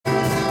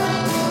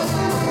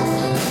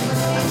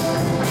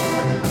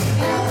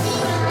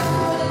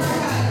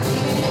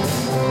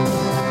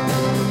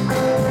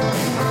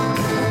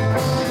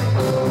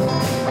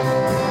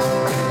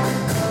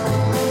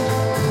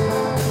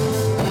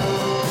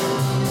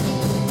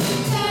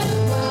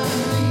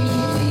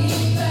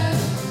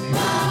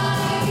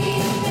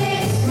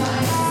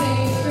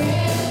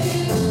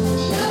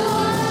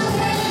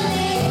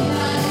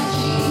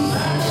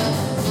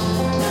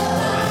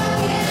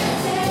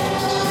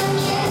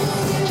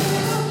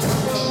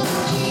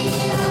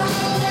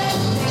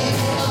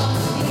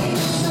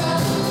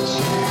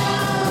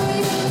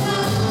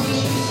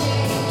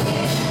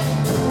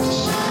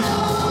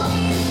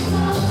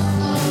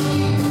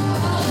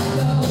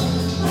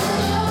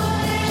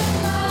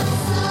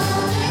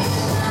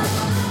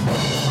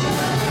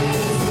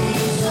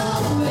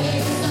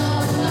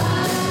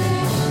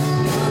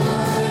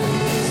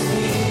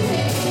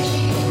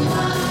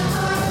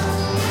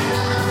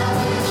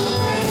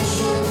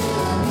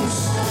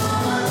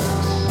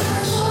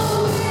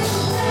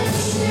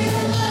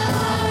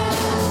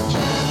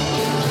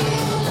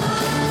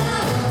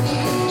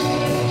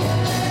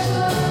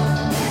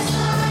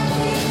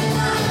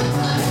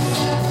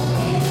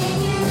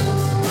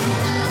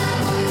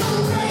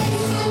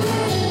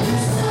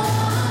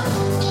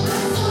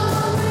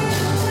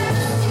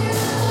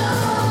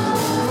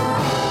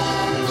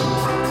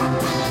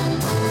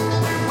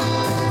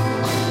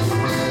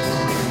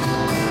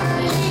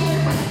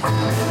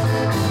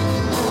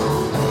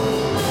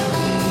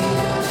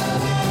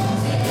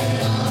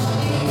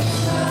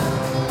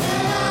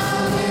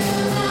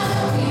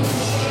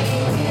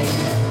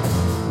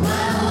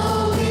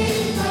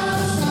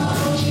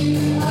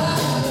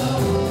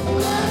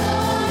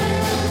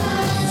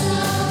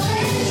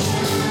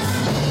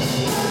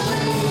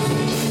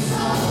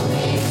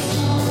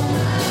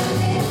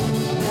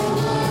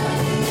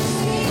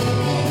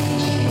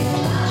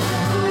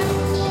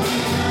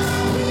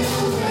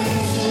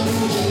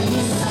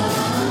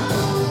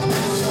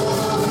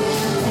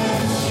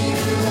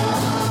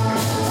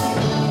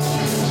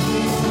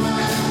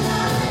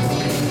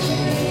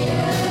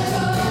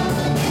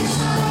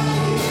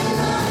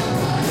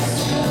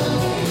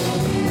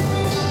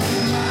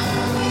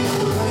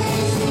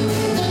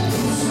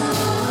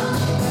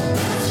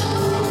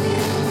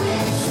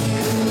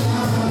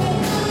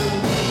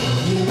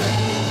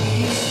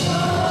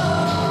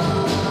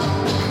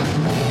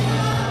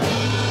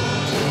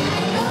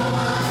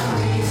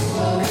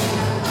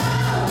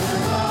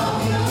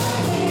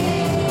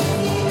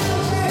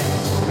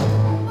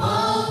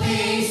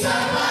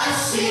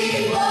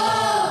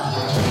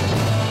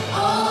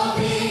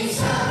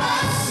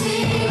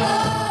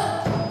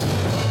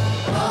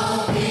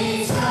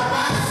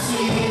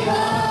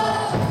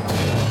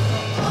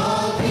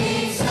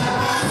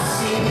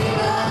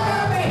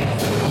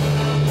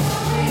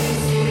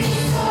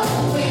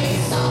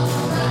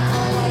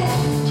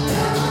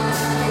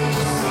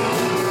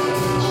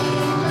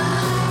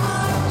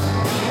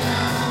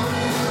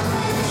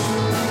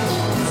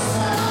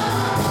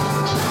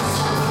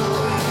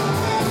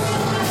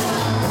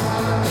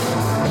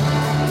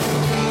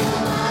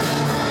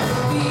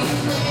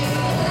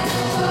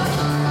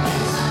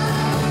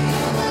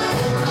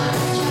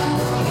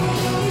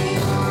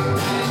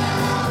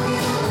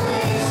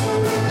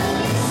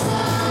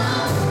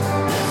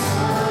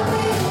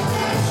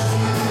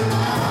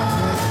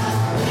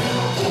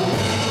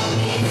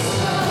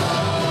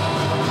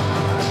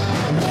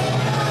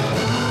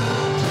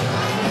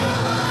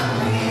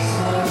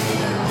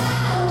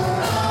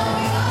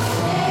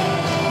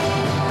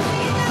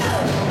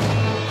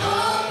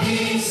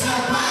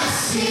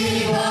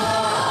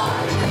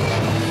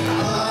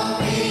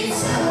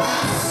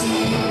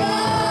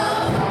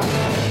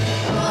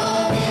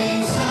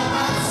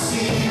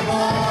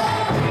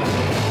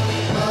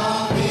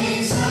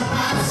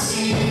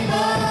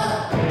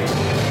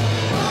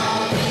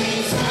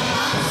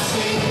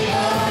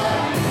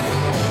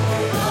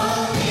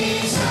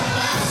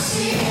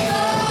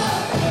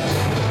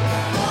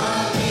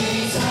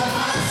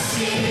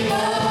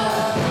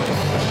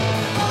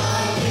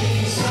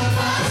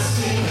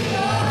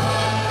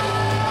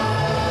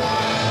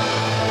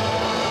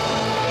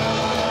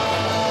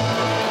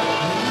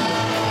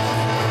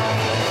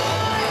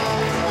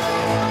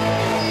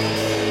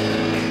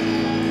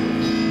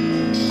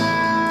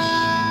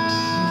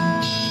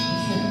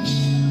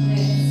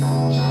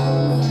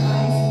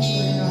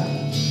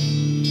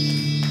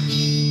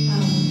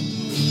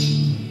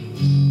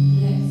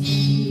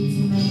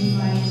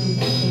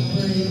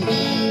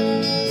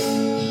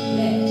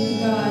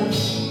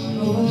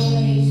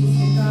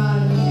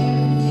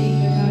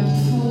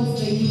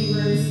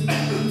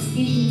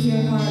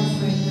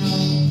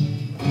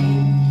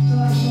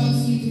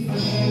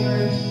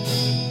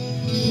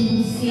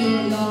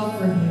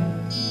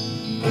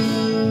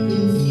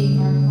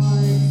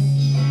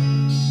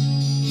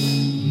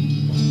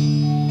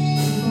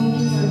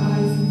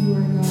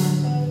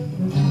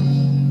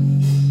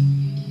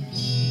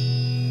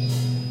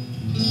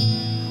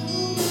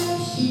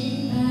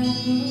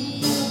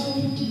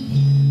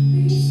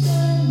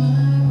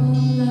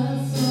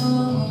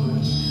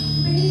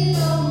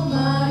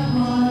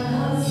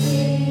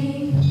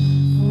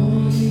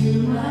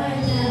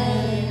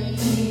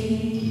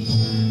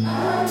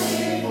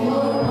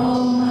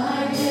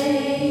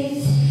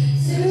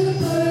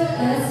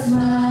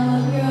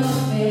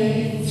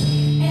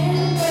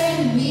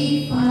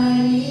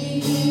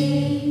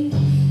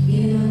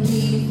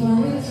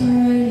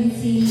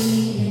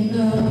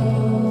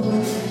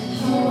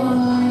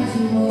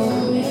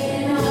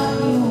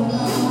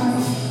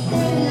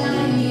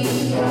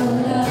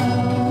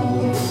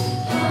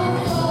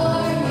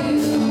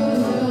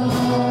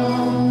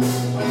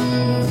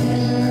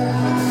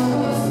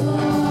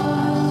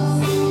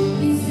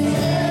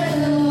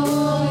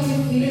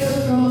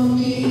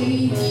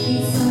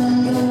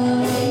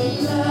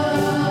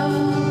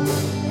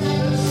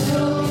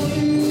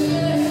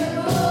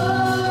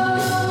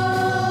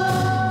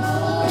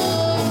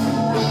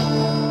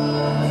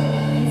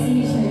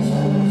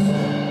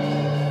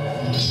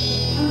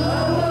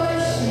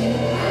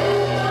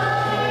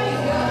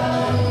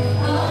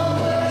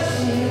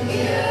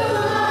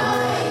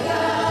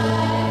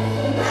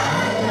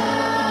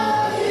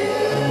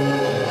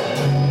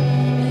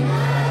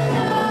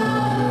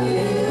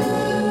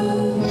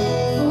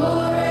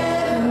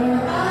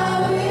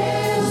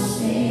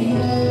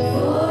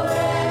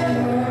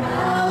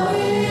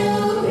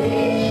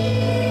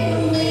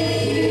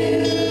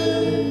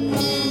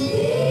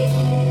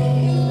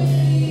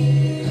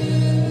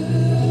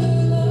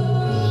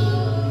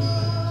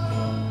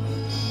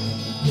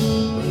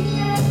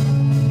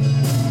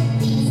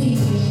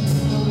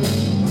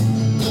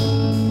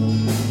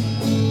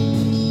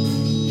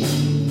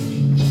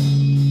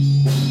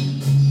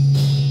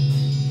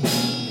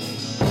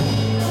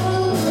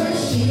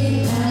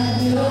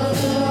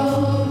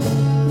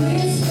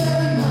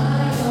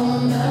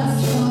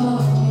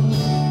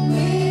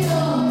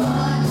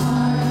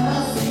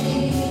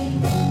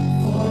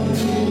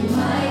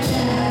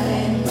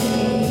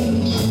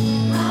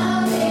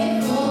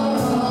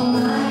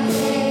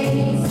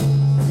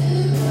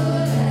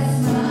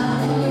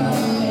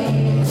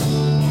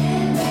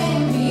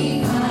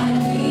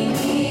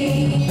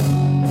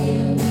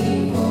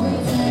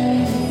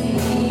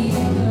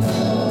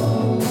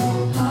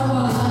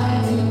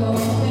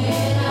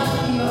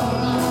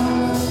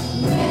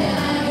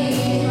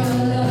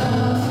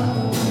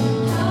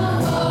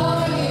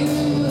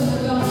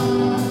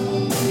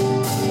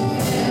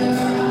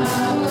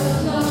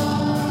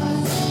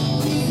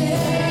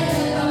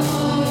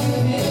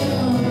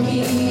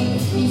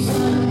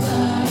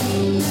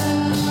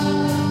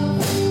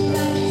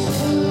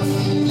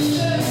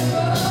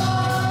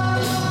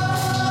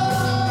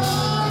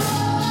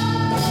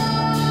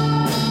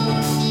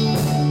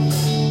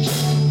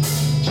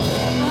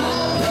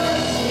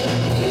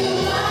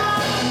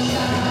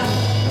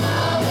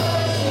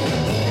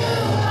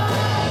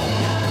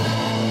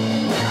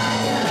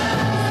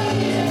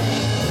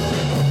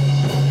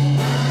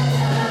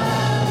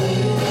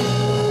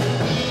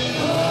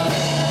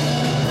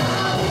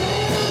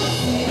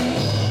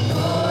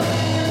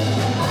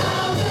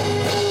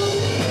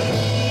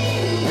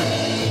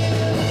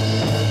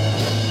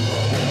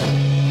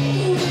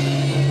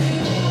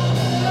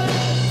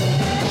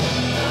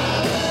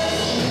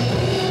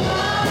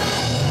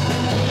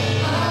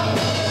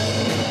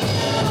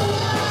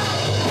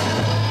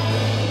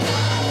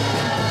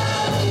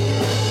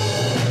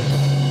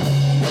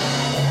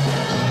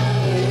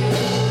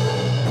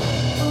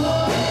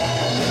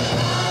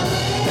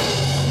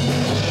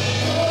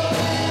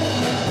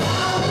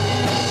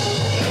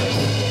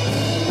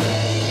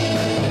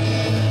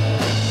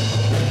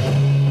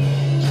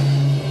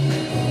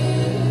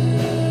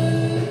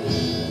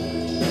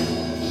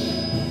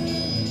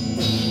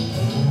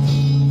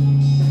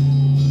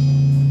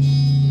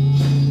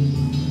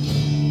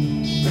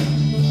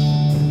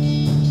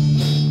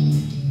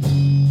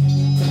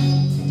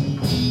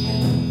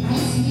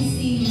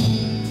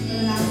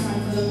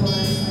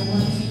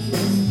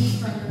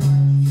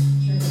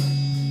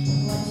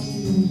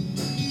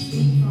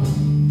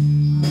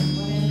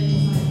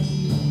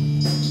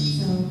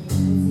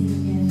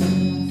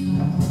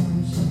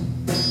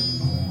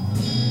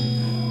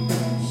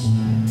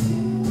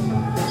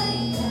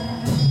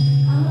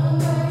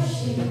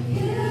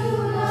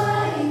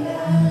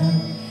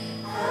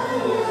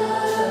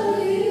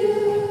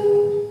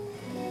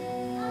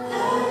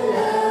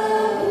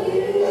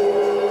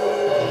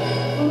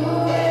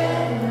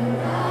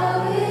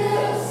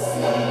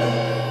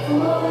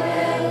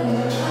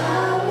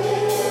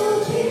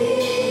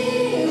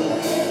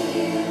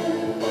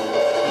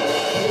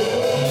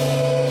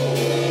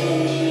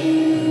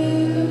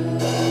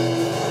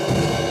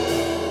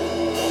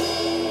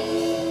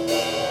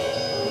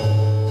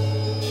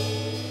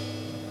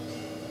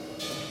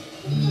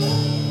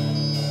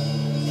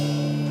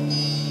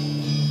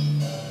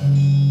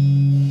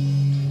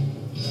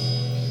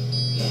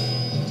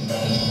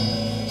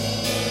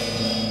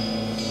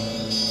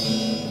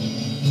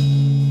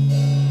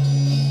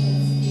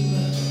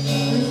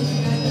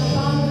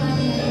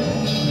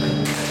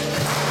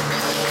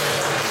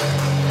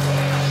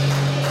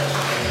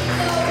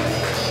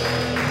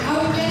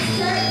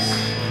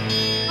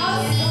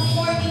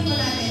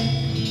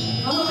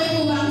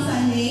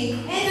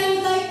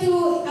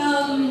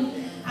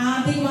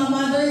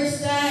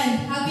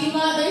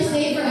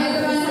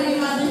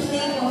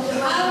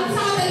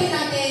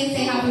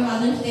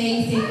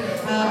birthday.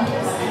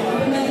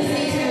 Remember to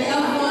say to your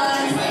loved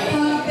ones,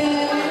 hug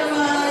them,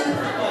 everyone.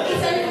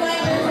 It's a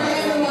reminder for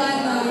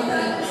everyone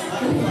that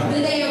the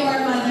day of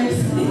our mothers.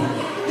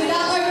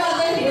 Without our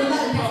mothers,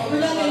 we're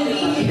not going to be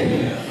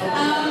here.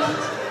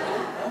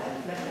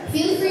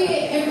 Feel free,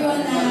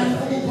 everyone, to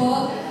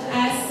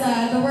as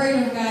the word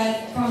of God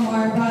from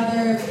our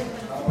brother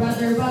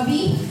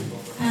Bobby.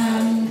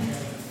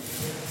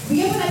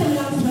 Bigyan po natin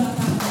lang sa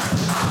balakang.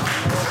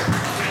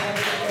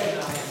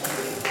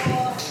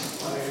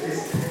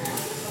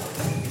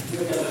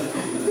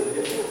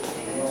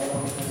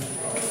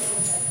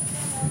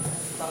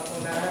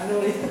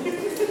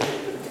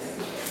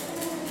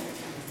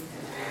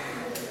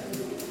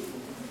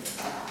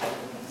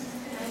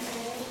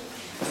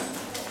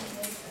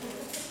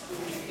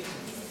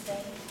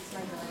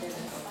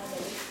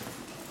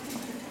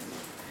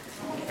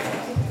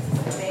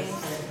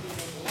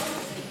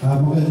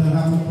 Magandang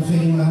hapon po sa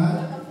inyong lahat.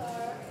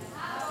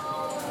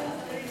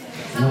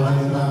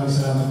 Maraming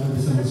salamat po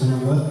sa mga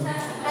sumagot.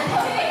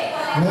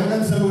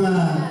 Welcome sa mga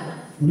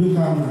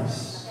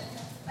newcomers.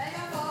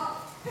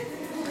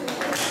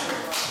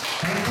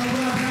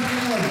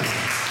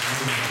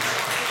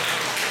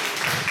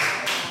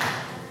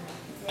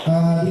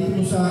 Dito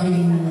po sa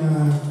aking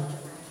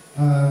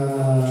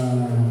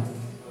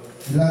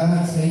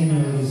lahat sa inyo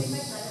is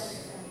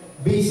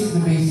basic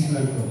na basic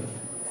lang po.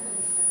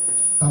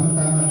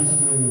 Tama-tama din sa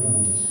mga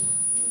newcomers.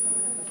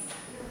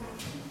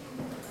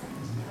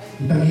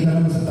 Kita-kita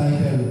naman sa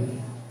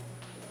title,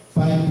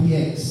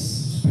 5PX,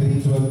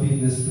 Spiritual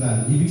Fitness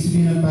Plan. Ibig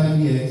sabihin ng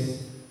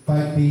 5PX,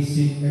 5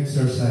 Basic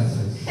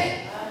Exercises.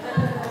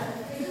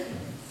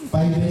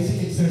 5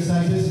 Basic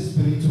Exercises,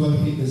 Spiritual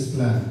Fitness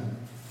Plan.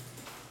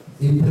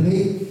 In the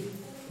late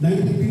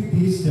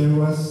 1950s, there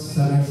was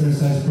an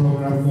exercise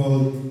program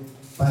called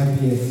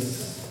 5PX,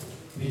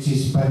 which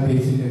is 5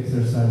 Basic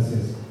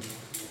Exercises,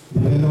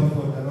 developed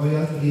for the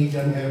Royal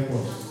Canadian Air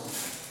Force,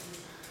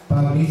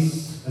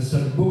 published as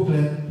a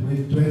booklet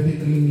with 23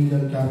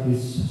 million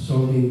copies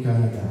sold in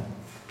Canada,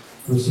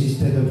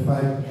 consisted of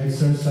 5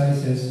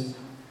 exercises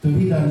to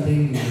be done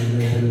daily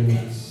in 11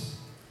 weeks.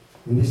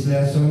 In this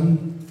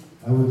lesson,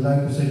 I would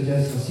like to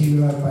suggest a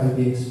similar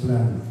 5X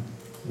plan,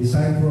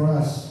 designed for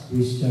us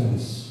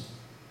Christians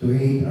to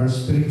aid our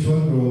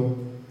spiritual growth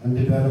and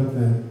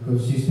development,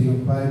 consisting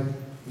of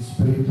 5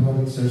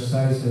 spiritual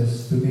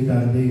exercises to be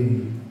done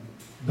daily,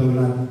 though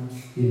not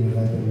in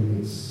 11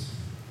 weeks.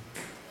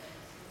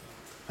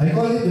 I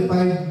call it the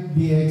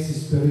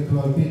 5BX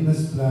Spiritual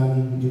Fitness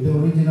Plan. In the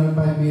original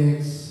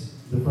 5BX,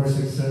 the first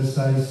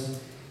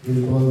exercise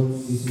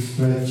involved is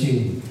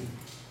stretching.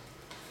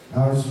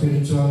 Our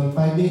spiritual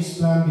 5BX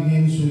plan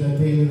begins with a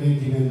daily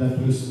regimen that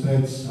will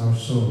stretch our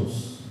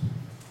souls.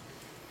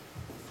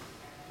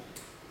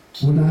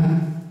 Una,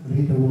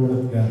 read the Word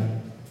of God.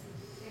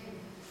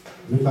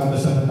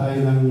 Nagbabasa ba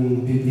tayo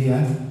ng Biblia?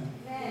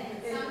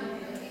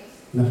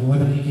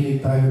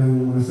 Nakikinig tayo ng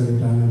mga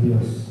salita ng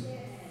Diyos.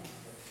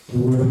 The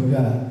Word of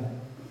God.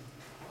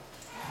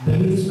 The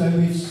means by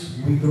which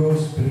we grow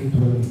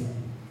spiritually.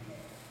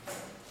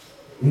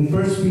 In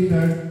 1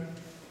 Peter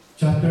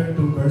chapter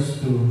 2,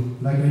 verse 2,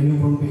 like a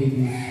newborn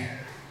baby,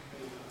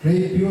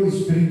 crave pure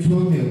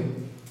spiritual milk,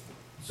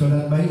 so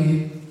that by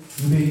it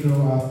you may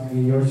grow up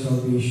in your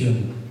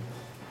salvation.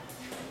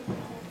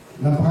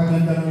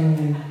 Napakaganda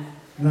ng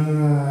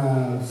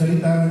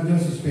salita ng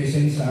Diyos,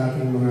 especially sa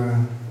ating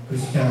mga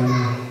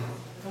Kristiyano.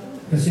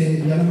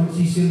 Kasi yan ang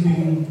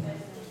magsisilbing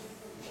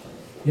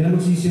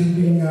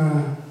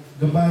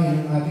gabay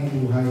ng ating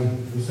buhay,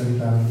 yung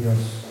salita ng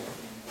Diyos.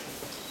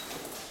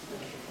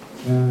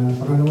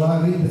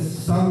 Pangalawa rin, the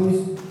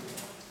psalmist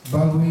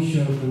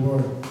valuation of the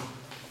word.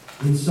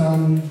 In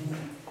Psalm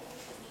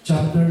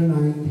chapter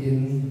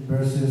 19,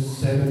 verses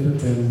 7 to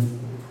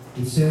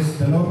 10, it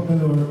says, the law of the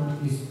Lord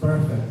is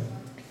perfect,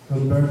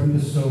 converting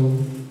the soul.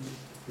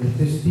 The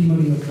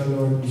testimony of the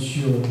Lord is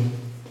sure,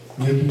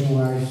 making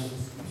wise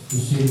the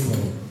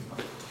simple.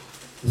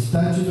 The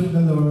statute of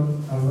the Lord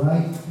are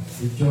right,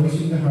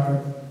 rejoicing the heart.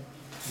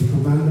 The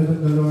commandment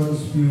of the Lord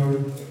is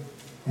pure,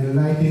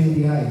 enlightening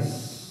the eyes.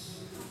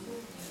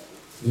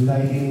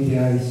 Enlightening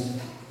the eyes.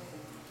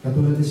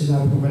 Katulad na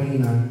sinabi ko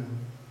kanina,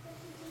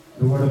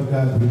 the Word of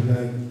God will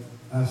guide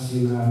us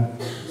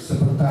sa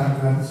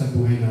pagtahan natin sa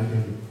buhay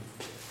natin.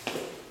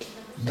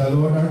 The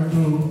Lord are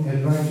true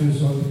and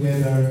righteous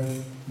altogether,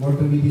 more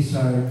to be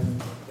desired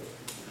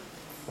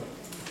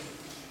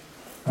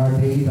are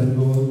they than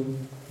gold.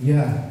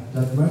 Yeah,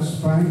 that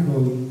much fine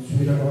gold,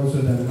 sweeter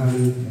also than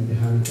honey and the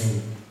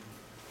honeycomb.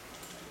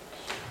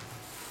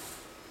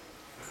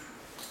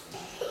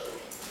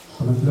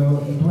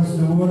 Pangatlo, it was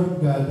the Word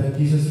of God that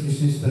Jesus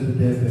resisted the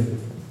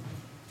devil.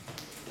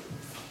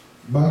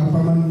 Bago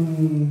pa man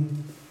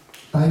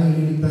tayo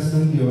niligtas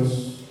ng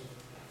Diyos,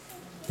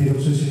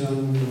 tinukso siya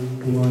ng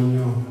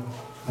demonyo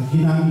at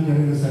ginamit niya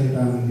rin ang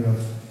salita ng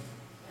Diyos.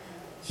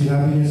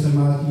 Sinabi niya sa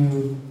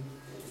Matthew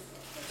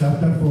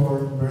chapter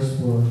 4,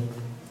 verse 4,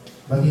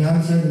 but he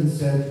answered and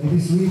said, it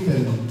is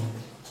written,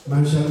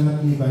 man shall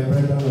not live by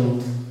bread alone,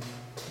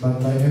 but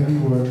by every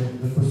word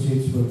that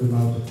proceeds from the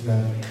mouth of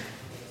God.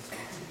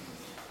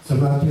 So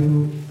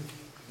Matthew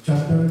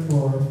chapter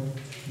 4,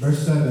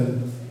 verse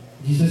 7,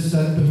 Jesus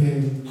said to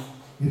him,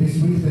 "It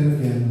is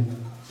written again,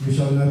 you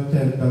shall not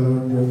tempt the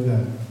Lord your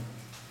God."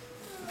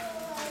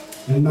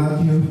 In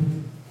Matthew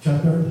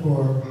chapter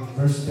 4,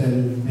 verse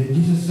 10, then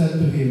Jesus said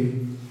to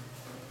him,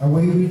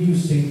 "Away with you,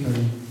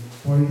 Satan,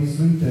 for it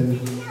is written,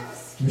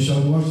 you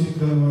shall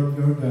worship the Lord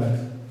your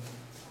God,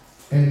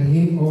 and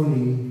Him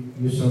only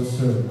you shall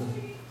serve."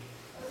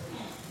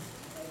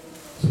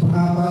 So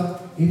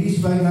pang-apat, it is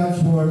by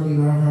God's word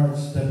in our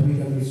hearts that we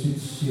can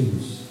resist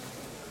sins.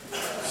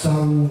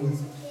 Psalm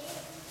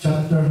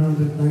chapter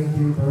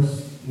 119,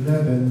 verse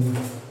 11,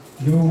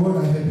 "Your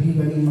word I have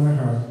hidden in my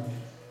heart,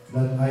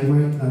 that I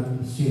might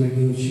not sin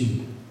against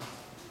you."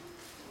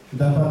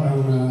 Dapat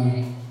ang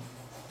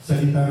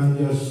salita ng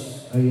Diyos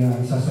ay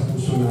isa sa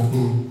puso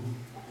natin.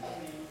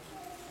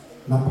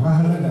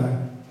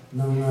 Napakahalaga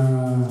ng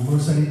mga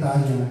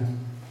salita niya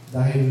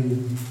dahil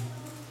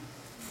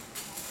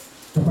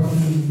kapag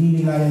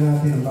nilalayan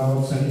natin ang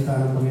bawat salita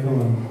ng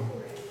Panginoon,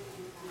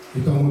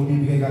 ito ang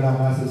magbibigay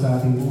kalakasan sa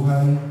ating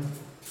buhay,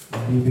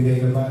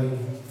 magbibigay gabay,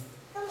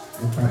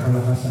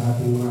 magpapalakas sa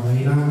ating mga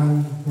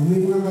kahinaan. Kung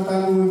may mga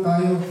katanungan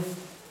tayo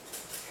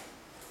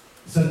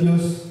sa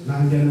Diyos,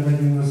 nandiyan na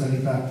kanyang mga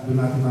salita, doon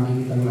natin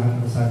makikita ang lahat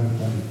ng sagot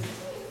tayo.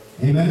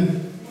 Amen?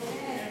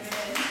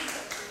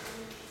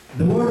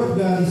 The Word of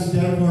God is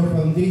therefore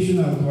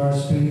foundational to our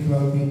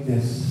spiritual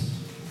fitness.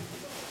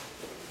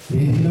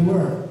 Reading the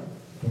Word.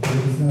 If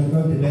it is not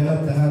God,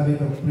 develop the habit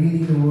of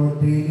reading the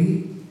Word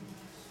daily.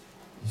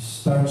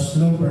 Start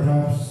slow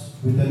perhaps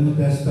with the New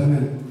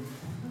Testament,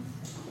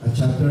 a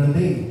chapter a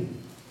day.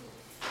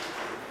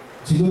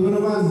 Siguro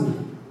naman,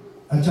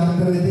 a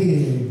chapter a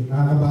day,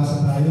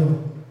 nakakabasa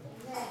tayo.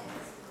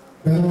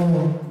 Pero,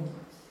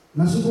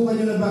 nasubukan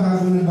nyo na ba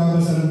habang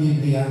nagbabasa ng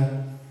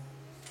Biblia?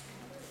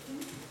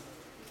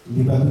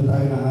 Hindi ba doon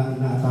tayo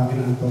na-atake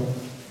na antok?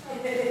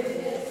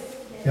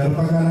 Pero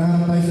pagka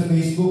nakahanap tayo sa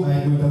Facebook,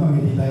 ay magdamang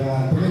hindi tayo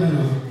antokin,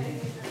 ano?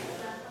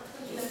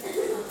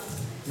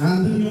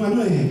 Nandun yung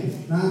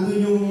nandun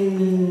yung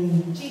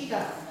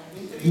Chika.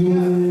 Yung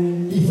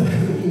isa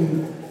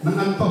ng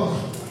antok.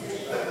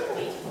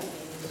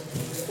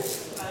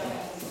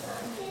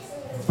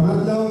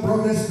 Pangatlong,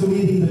 progress to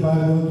reading the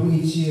Bible through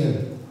each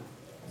year.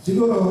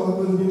 Siguro,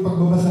 kapag yung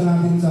pagbabasa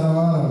natin sa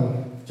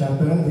araw-araw,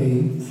 chapter a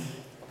day,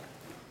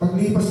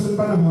 paglipas ng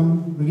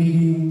panahon,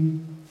 nagiging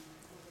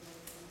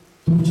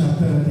 2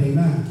 chapter a day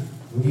na.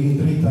 Magiging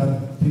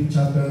 3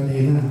 chapter a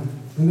day na.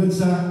 Hanggang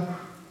sa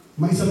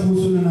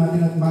maisapuso na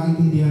natin at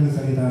maintindihan ang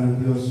salita ng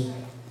Diyos.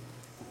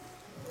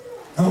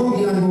 Ako,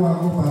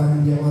 ginagawa ko para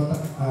hindi ako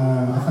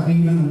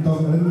ataking ng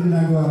antok. Alam mo,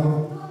 ginagawa ko,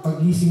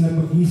 pag-gising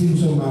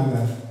sa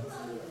umaga,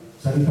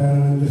 salita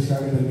na ng Diyos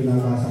kagad ang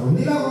binabasa ko.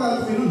 Hindi na ako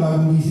atakin nun,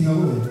 bagong gising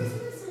ako eh.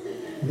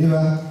 Di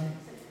ba?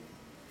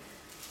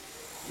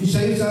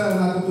 Isa yun sa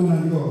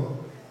natutunan ko.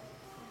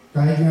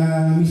 Kahit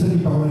nga minsan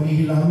di pa ako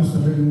nagigilamos,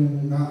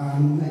 talagang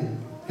nakaano na eh.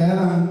 Kaya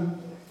lang,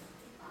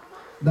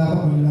 dapat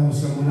magilamos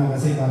ka muna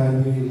kasi para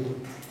hindi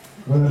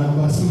wala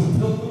nakabasa mo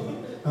ito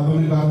habang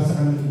nagbabasa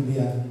ka ng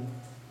Biblia.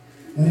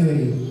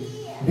 Anyway,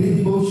 read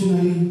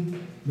devotionally,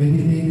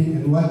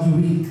 meditating, and what you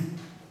read.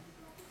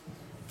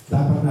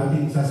 Dapat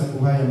natin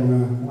isasabuhay ang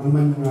kung ano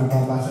man yung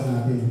babasa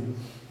natin.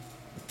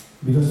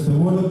 Because the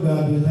Word of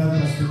God will help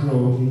us to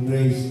grow in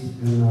grace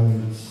and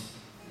knowledge.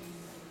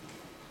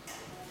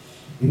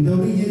 In the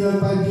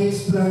original 5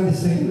 plan, the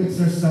second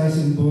exercise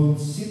involves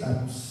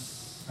sit-ups.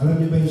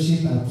 Alam niyo ba yung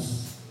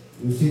sit-ups?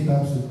 Yung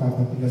sit-ups,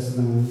 nagpapatigas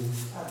ng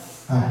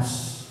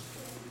abs.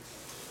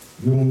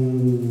 Yung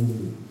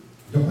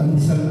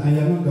kapandisal ay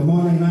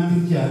gamonay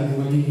natin siya,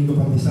 yung magiging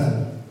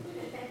kapandisal.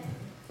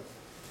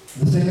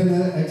 The second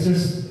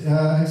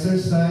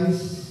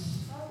exercise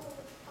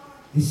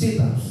is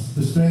sit-ups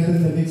to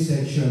strengthen the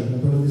midsection.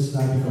 Katulad ng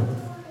sinabi ko.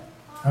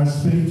 Our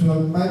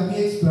spiritual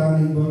 5 plan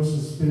involves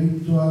a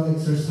spiritual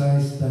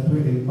exercise that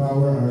will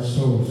empower our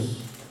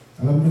souls.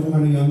 Alam niyo kung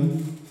ano yun?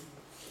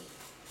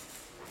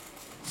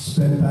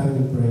 Spend time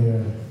in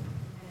prayer.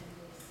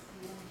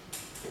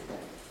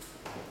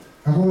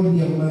 Ako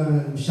hindi ako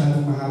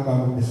masyadong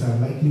mahaba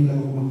magdasal. Likely lang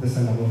ako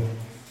magdasal ako.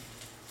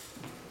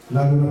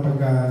 Lalo na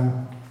pagka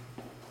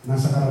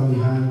nasa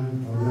karamihan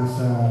o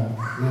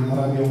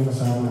marami akong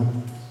kasama.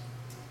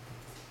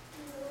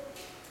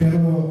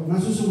 Pero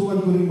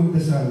nasusubukan ko rin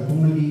magdasal.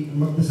 Kung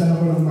magdasal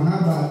ako ng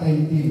mahaba at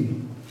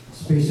taimtim,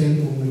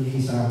 especially kung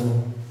nag-iisa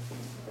ako,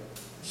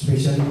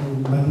 especially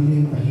kung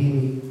madilim,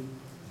 tahimik,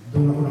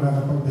 doon ako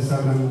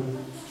nakakapagdasal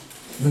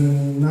ng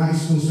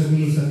nais kong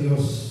sabihin sa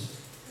Diyos.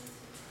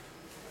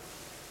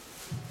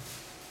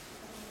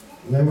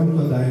 Ngayon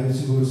ko dahil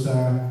siguro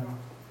sa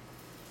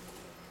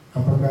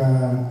kapag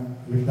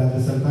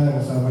nagdadasal tayo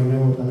kasama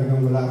niyo,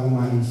 talagang wala akong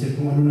maisip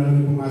kung ano na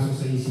lang yung pumasok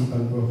sa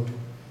isipan ko.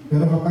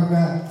 Pero kapag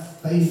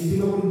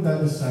taimtim ako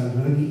nagdadasal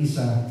na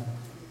nag-iisa,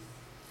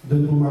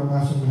 doon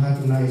pumapasok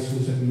lahat ng nais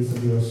kong sabihin sa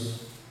Diyos.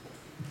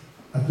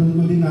 At doon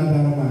ko din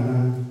nadarama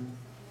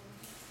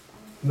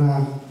na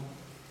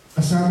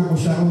kasama ko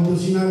siya. Although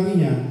sinabi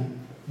niya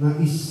na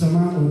isa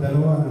man o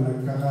dalawa na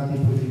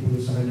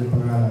nagkakatipon-tipon sa kanyang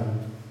pangalan,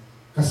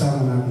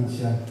 kasama natin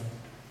siya.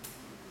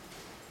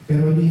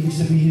 Pero hindi ibig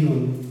sabihin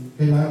nun,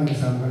 kailangan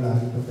kasama ka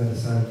lagi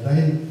pagdadasal.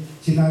 Dahil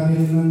sinabi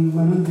rin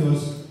naman ng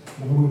Diyos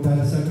na kung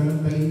magdadasal ka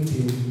ng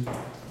taimtim,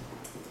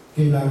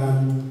 kailangan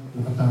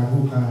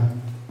nakatago ka,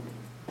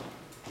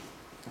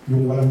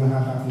 yung walang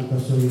nakakakita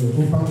sa iyo.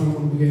 Upang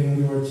magbigay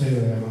ng Lord sa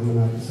iyo, ay mga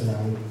natin sa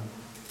langit.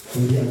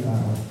 Hindi ang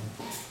tao.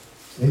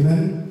 Amen?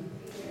 Amen.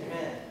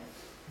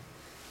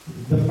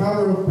 The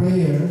power of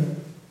prayer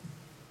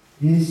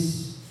is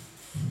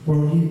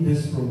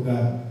forgiveness from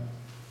God.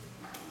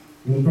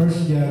 In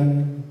 1 John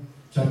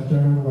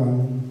chapter 1,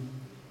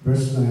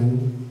 verse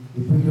 9,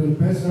 if we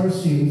confess our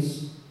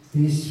sins,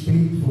 He is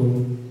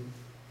faithful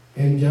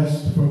and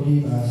just to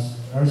forgive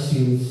us our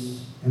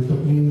sins and to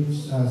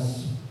cleanse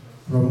us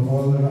from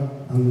all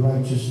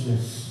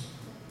unrighteousness.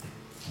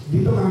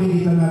 Dito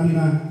makikita natin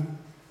na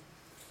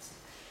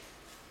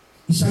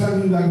isa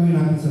lang yung gagawin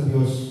natin sa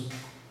Diyos,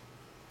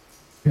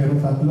 pero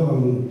tatlo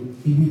ang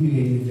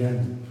ibibigay niya dyan.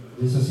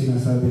 Yung sa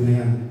sinasabi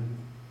na yan.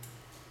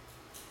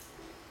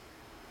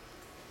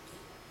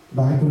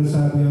 Bakit ko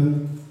nasabi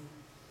yun?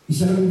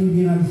 Isa lang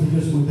ibibigay natin sa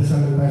Diyos,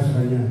 magdasal tayo sa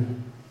Kanya.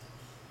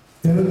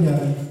 Pero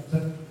dyan,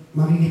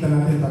 makikita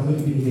natin tatlo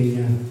ibibigay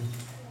niya.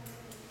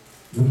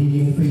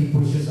 Magiging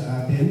faithful siya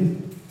sa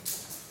atin,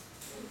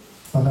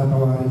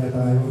 patatawarin niya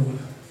tayo,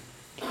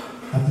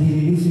 at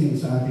lilinisin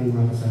sa ating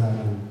mga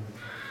kasalanan.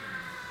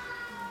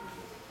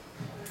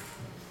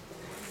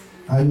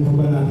 Ayaw pa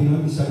ba natin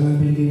ang isang lang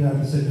binigay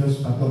natin sa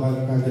Diyos, tatlo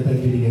kagad ang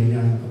binigay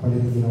niya,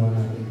 kapalit ang ginawa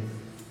natin.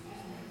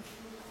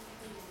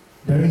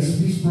 There is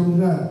peace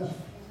from God.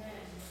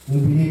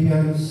 In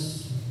Philippians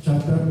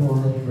chapter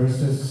 4,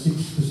 verses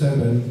 6 to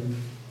 7,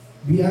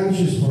 be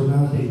anxious for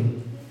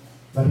nothing,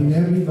 but in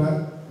everything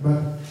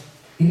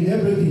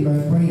by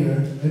prayer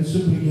and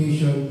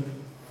supplication,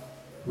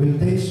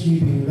 with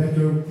thanksgiving, let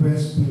your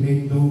requests be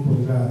made known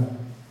from God,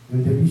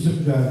 and the peace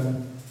of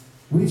God,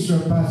 which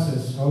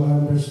surpasses all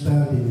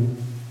understanding,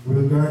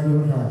 will guard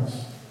your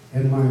hearts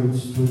and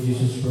minds through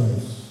Jesus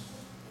Christ.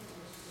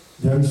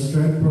 There is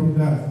strength from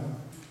God.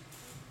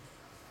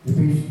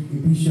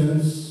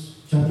 Ephesians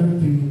chapter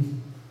 3,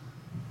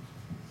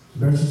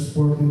 verses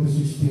 14 to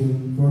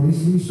 16. For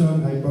this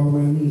reason I bow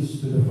my knees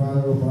to the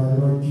Father of our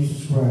Lord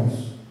Jesus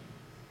Christ,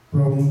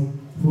 from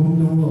whom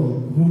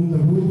the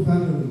whole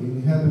family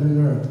in heaven and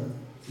earth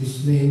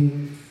is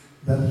named,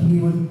 that He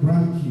would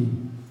grant you,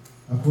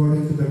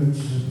 according to the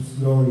riches of His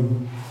glory,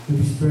 to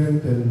be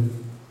strengthened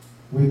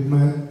with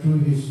might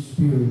through His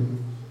Spirit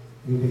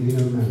in the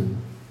inner man.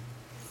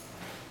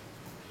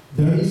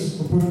 There is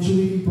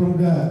opportunity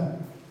from God.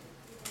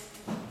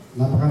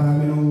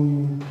 Napakarami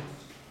ng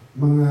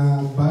mga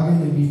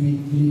bagay na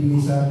binibigay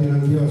sa atin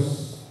ng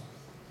Diyos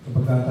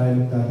kapag tayo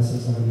magdadasal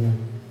sa Kanya.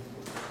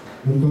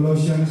 In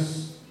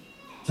Colossians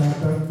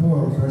chapter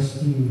 4,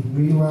 verse 3,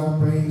 meanwhile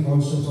praying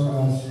also for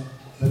us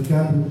that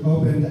God would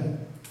open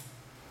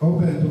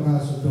to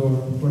us a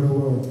door for the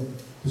world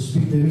to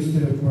speak the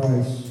mystery of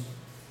Christ,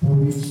 for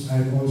which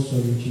I am also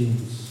in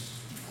chains.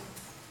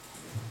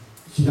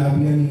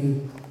 Sinabi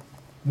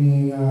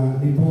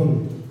ni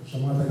Paul sa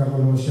mga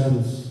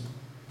taga-Colossians,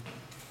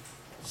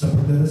 sa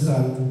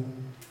pagdadasal,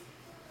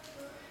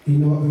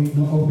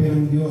 ino-open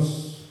ng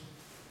Diyos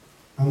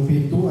ang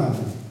pintuan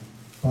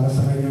para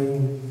sa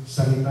Kanyang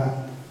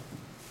salita.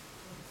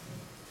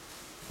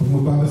 Pag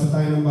magbabasa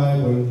tayo ng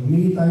Bible,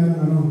 humingi tayo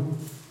ng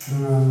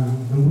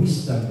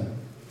wisdom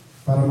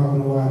para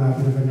maunawaan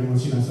natin ang Kanyang mga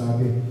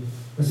sinasabi.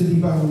 Kasi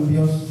di ba ang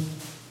Diyos,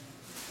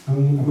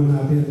 ang Ama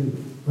natin,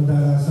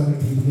 kadalasan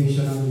nagbibigay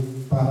siya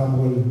ng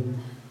parable,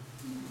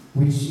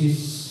 which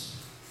is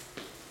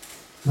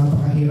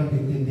napakahirap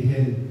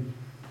intindihin.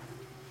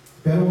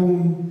 Pero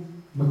kung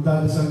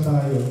magdadasal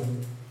tayo,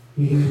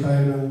 hihingi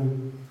tayo ng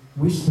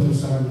wisdom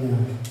sa Kanya,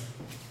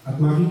 at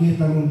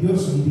makikita ng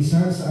Diyos ang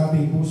desire sa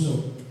ating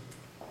puso.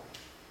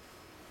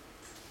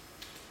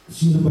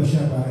 Sino ba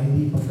siya para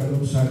hindi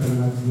pagkaloob sa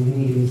atin at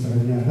hinihiling sa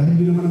Kanya? Dahil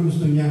yun naman ang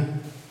gusto niya,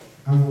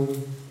 ang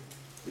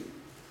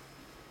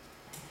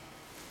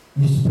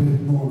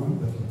i-spread mo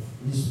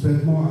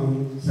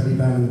ang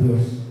salita ng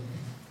Diyos.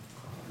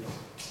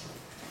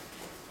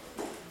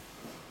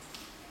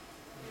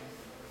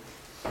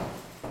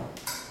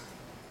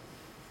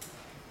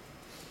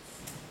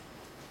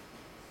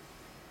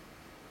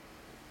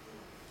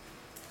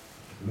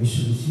 We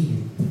should see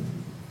it.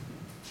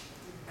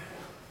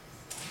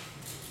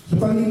 Sa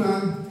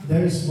panglima,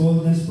 there is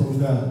boldness from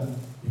God.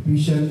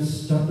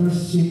 Ephesians chapter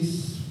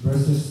 6,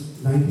 verses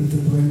 19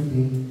 to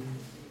 20.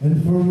 And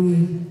for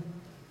me,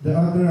 the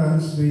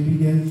utterance may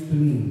begin to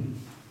me,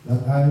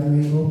 that I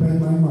may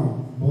open my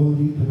mouth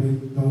boldly to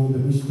make known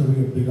the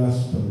mystery of the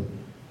gospel,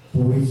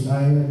 for which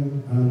I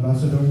am an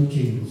ambassador in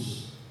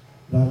chains,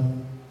 that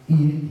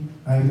in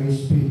I may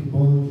speak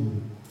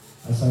boldly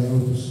as I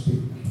ought to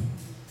speak.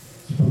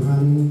 Sa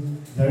pang-anim,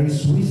 there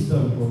is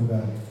wisdom from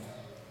God.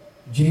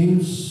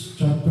 James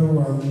chapter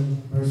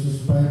 1,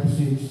 verses 5 to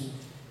 6.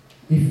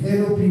 If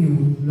any of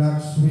you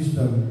lacks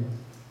wisdom,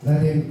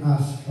 Let him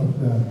ask of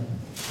God,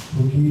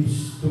 who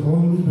gives to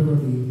all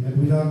liberally and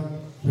without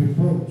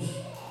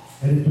reproach,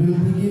 and it will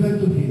be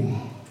given to him.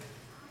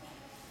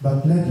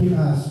 But let him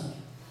ask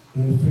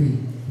in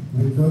faith,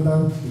 with no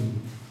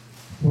doubting,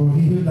 for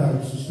he who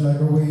doubts is like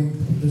a wave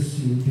of the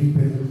sea,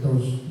 driven and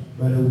tossed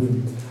by the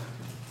wind.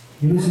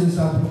 Yun yung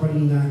sinasabi ko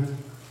kanina,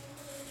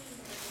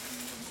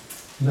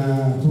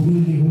 na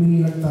humingi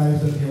lang tayo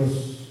sa Diyos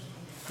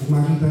kung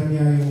makita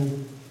niya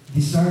yung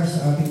desire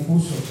sa ating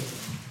puso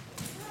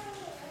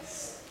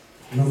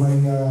na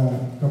may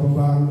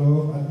kababaang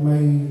loob at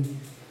may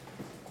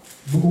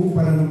buong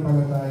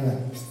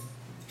pananampalataya,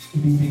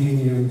 ibibigay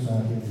niya yun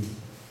sa atin.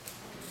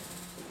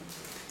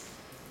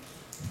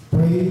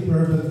 Pray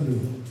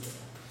fervently.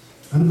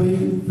 Ano ba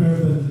yung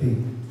fervently?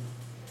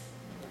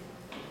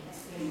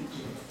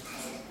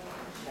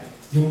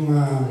 Yung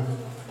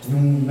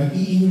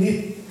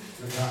nag-iinit,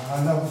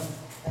 nag-aalaw.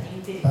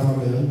 Tama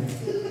ba yun?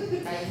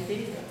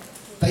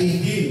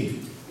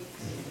 Taintim.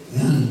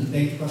 Yan.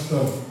 Thank you,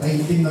 Pastor.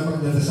 Taintim na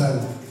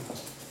pagdadasal.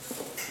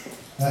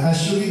 As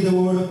you read the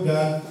Word of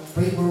God,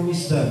 pray for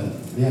wisdom.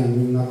 Yan,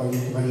 yung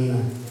napagin ko kanina.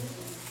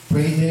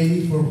 Pray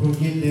daily for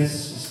forgiveness,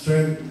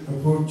 strength,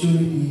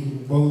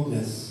 opportunity,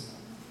 boldness.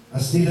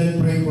 As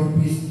needed, pray for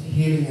peace,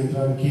 healing, and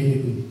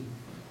tranquility.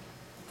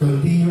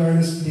 Continue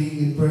earnestly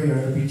in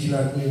prayer,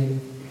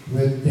 vigilantly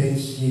with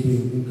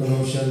thanksgiving in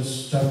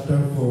Colossians chapter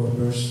 4,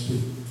 verse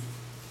 2.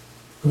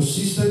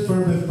 Consistent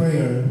fervent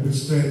prayer will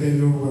strengthen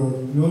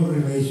your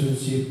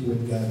relationship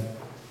with God.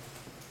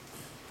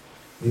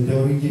 In the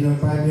original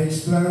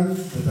 5X plan,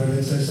 the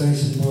third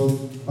exercise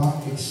involved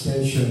back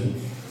extension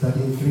that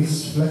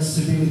increased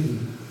flexibility.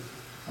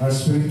 Our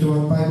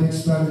spiritual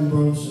 5X plan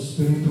involves a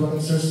spiritual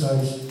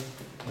exercise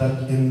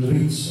that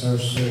enrich our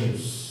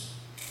souls.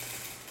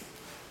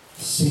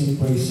 Sing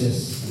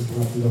praises ang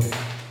pangatlo.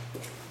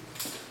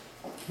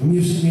 Ang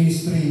music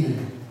ministry,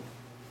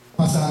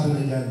 pasado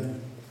na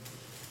dyan.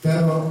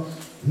 Pero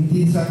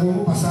hindi sa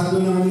kung pasado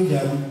na kami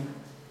dyan,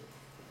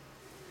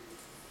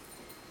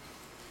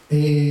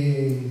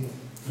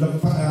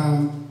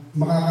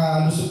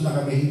 makakalusot na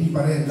kami, hindi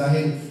pa rin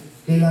dahil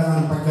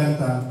kailangan ng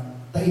pagkanta,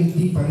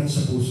 taimtim pa rin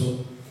sa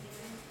puso.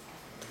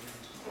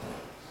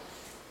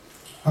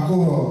 Ako,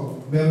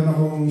 meron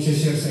akong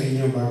share sa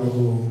inyo bago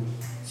ko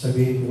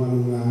sabihin kung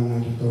anong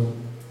nandito.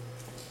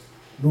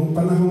 Noong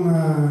panahon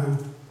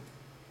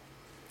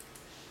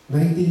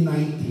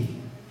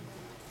 1990,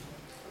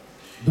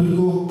 doon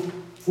ko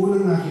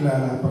unang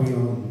nakilala ang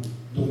Panginoon.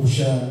 Doon ko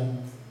siya,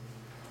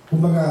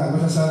 kumbaga,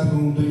 masasabi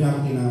kong doon niya ako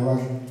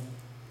tinawag.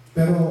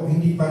 Pero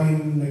hindi pa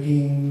rin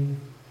naging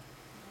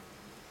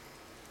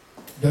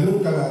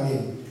ganun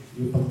kalalim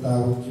yung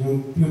pagtawag,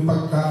 yung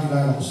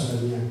pagkakilala ko sa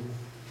Kanya.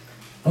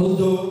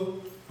 Although,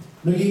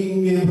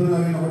 naging miyembro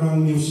na rin ako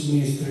ng music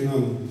ministry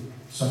noon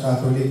sa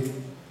Catholic.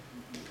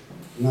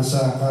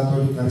 Nasa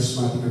Catholic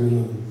Charismatic kami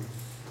noon.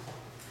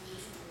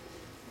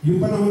 Yung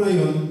panahon na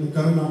yun,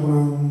 nagkaroon ako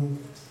ng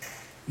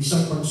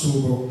isang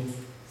pagsubok.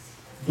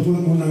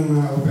 Doon unang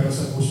na-opera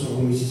sa puso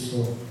ng misis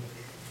ko.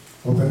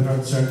 Open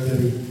heart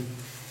surgery.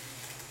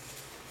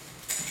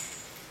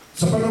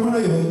 Sa panahon na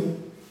yun,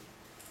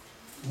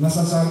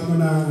 nasasabi ko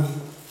na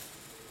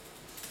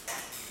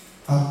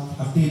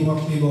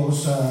aktibo ako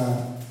sa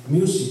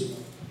music.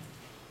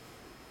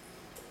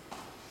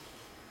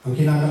 Ang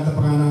kinakanta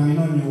pa nga namin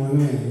noon,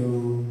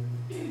 yung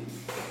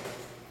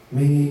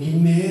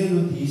making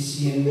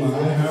melodies in my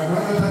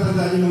heart.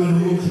 Natatandaan niyo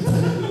naman yung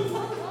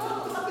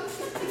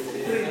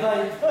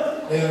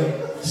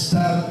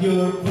start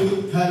your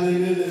foot,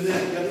 hallelujah.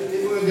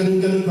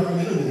 Ganun-ganun pa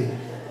kami noon eh.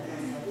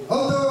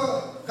 Although,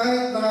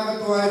 kahit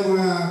nakakatuwa yung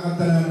mga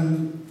kantanan,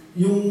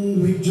 yung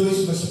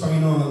rejoice ba sa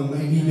Panginoon na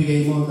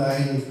ibibigay mo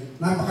dahil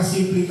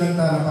napakasimpleng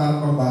kanta na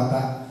parang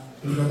pambata.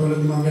 Hindi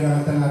katulad ng mga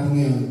kinakanta natin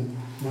ngayon.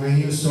 Mga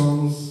hill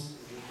songs,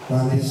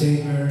 ballad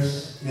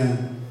singers,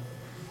 yan.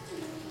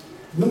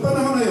 Noong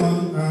panahon na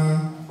yun,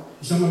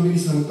 isang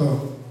mabilis lang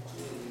to.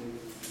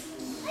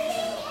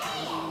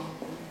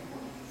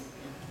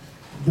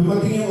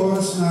 Dumating yung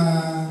oras na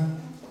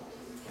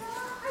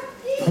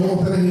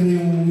operahin na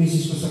yung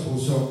misis ko sa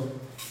puso.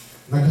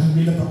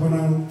 Naghabilap ako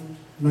ng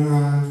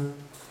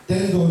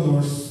 10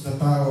 donors na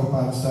tao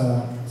para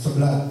sa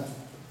blood.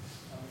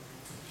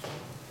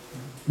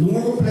 Nung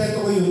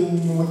makompleto ko yung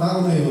mga tao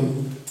na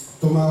yun,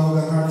 tumawag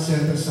ang heart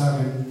center sa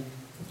akin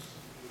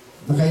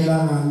na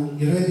kailangan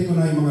i-ready ko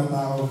na yung mga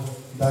tao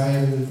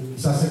dahil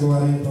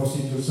sasagawa na yung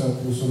procedure sa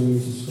puso ng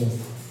misis ko.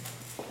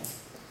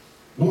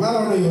 Nung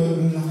araw na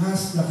yun,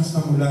 lakas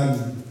ng ulan.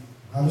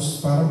 Halos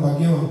parang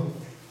bagyo.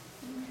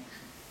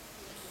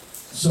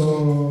 So,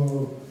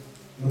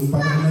 nung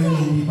panahon na yun,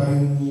 hindi pa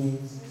rin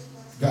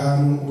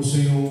gaano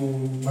uso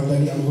yung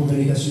madali ang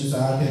komunikasyon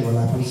sa atin.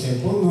 Wala pang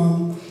cellphone nun.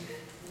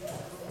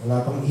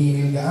 Wala pang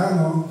email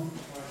gaano.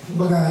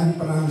 Kumbaga,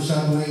 hindi pa naman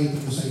masyado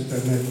naiintindihan sa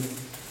internet.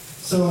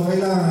 So,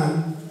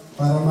 kailangan,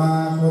 para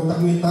makontak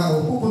mo yung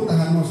tao,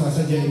 pupuntahan mo,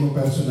 sasadyain mo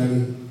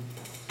personally.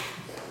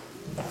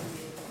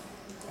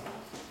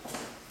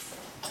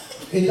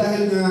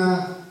 Dahil nga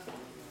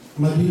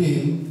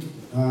madilim,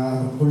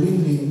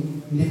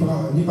 kulimlim,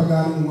 hindi pa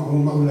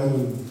gano'ng maulan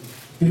nun.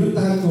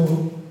 Pinuntahan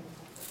ko,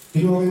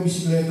 kinuha ko yung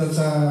bisikleta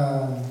sa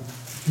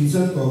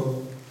pinsan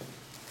ko,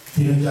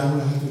 tinadya ko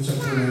lahat yung sa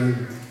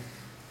tunayin.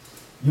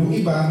 Yung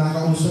iba,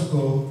 nakausap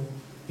ko,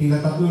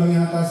 tila 3 lang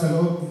yata sa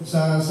loob,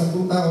 sa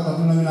 10 tao,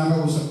 3 lang yung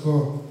nakausap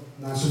ko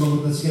na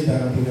sumagot na sige,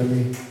 darating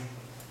kami.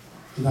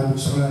 Sinabi ko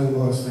sa kanila yung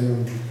oras na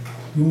yun.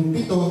 Yung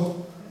 7,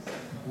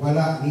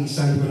 wala, ni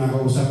isa hindi ko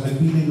nakausap,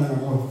 nagbilin lang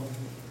ako.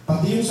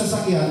 Pati yung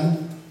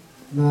sasakyan,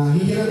 na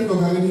hihiranin ko,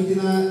 gagamitin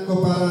na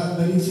ko para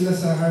dalhin sila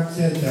sa heart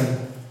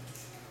center,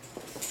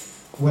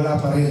 wala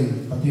pa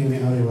rin, pati yung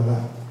may-ari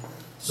wala.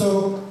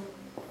 So,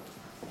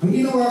 ang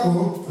ginawa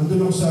ko,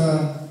 andun ako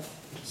sa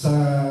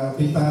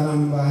bintana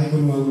ng bahay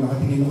ko noon,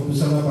 nakatingin ako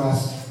sa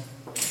labas,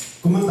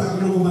 kumanta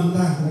ako ng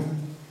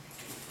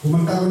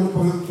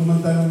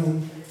kumanta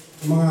ng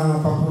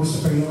mga papuri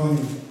sa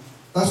Panginoon.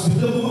 Tapos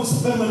bigla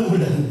bumagsak naman ang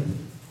ulan.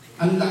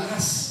 Ang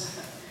lakas.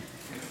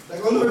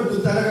 Like, oh Lord,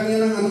 kung talagang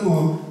yan ang ano mo,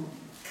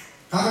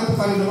 kakanta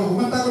pa rin ako.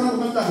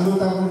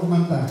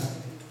 Kumanta.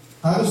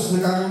 Halos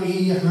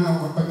nakakaiiyak na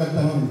ako kapag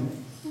kanta nun.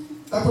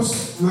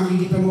 Tapos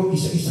makikita mo,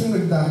 isa-isang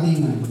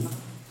nagdatingan.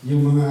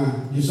 Yung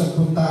 10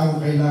 taong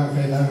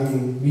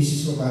kailangan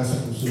misis ko para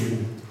sa puso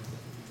niya.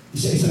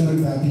 Isa-isang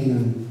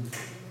nagdatingan.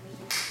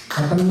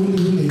 At ang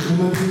huli-huli,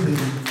 kumalit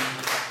din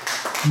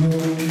yung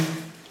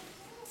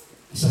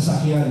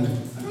sasakyan.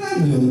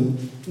 Ano yun?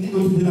 Hindi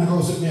ko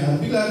dinakausap niya.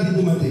 Bigla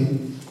din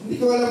dumating.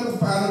 Hindi ko alam kung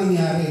paano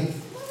nangyari.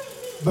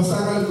 Basta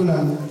akalat ko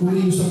lang,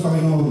 huli yung sa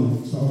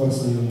Panginoon sa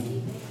oras na yun.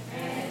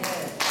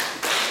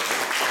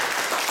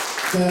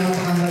 Kaya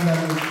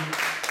napakahalagang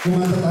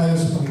kumanta tayo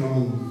sa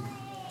Panginoon.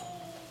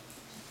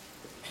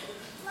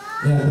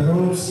 Yeah, the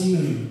role of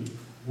singing.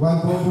 One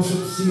purpose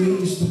of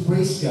singing is to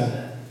praise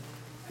God.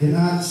 In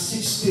Acts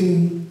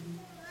 16,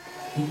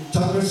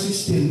 chapter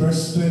 16,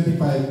 verse 25,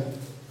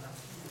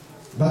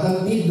 but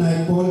at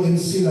midnight, Paul and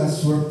Silas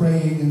were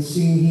praying and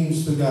singing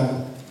hymns to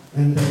God,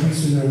 and the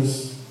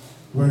prisoners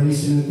were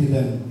listening to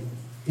them.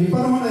 Yung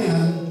panahon na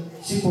yan,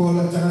 si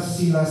Paul at saka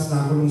si Silas,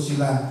 nakulong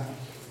sila.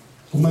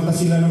 Kumanta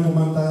sila ng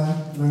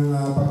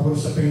papuri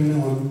sa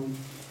Panginoon.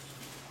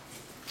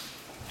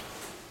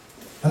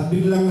 At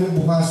biglang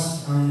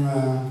nagbukas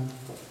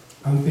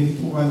ang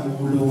pintuan ng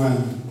kulungan.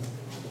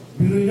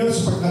 Pero yun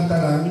sa pagkanta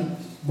lang,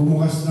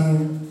 bumukas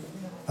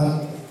at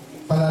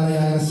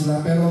palalayanan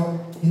sila,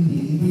 pero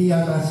hindi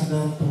yata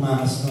sila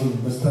tumakas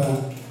nun. Basta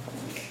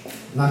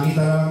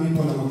nakita namin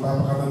po na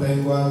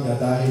magpapakamatay yung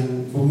gwardiya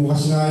dahil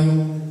bumukas nga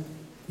yung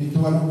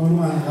pintuan ng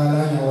kulungan.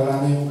 Akala niya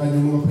wala na yung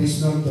kanyang mga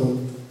prisoner doon.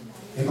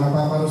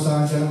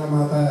 Mapaparusahan siya ng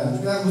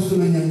kamatayan. Kaya gusto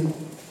na niyang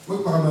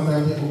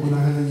magpakamatay at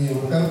pupunahan na niya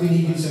yun. Pero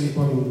pinigil sa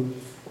ipon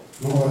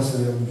ng oras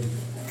na yun.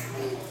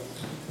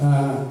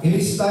 It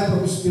is type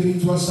of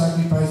spiritual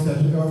sacrifice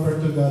that we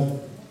offer to God.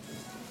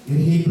 In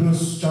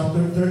Hebrews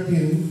chapter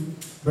 13,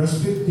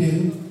 verse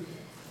 15,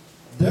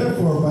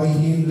 therefore by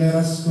Him let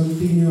us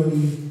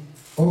continually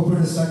offer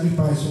the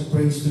sacrifice of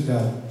praise to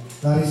God.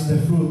 That is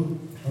the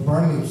fruit of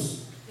our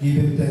lips,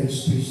 giving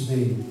thanks to His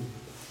name.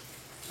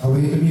 A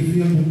way to be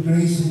filled with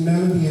grace and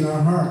melody in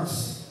our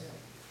hearts.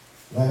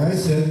 Like I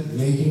said,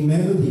 making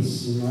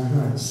melodies in our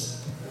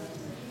hearts.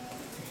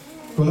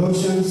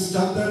 Colossians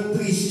chapter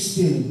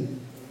 3:16.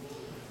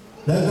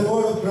 Let the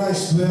word of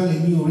Christ dwell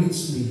in you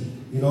richly,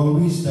 in all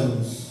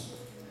wisdom,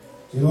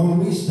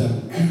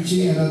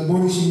 teaching and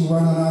admonishing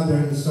one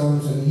another in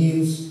psalms and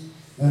hymns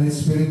and in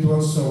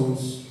spiritual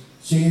songs,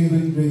 singing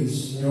with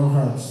grace in your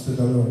hearts to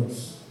the Lord.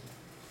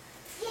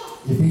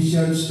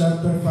 Ephesians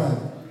chapter 5,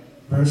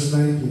 verse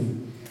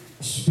 19.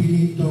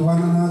 Speaking to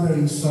one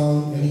another in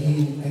psalm and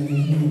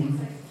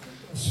hymn,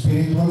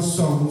 spiritual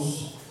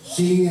songs,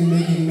 singing and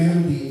making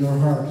melody in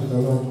your heart to the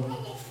Lord.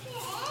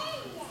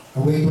 A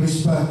way to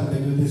respond to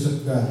the goodness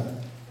of God.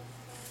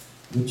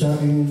 In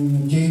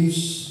James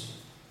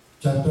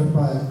chapter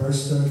 5,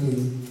 verse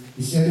 13,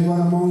 is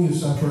anyone among you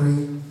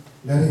suffering?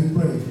 Let him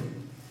pray.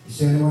 Is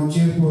anyone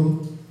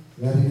cheerful?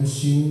 Let him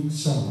sing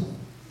song.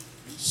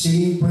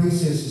 Singing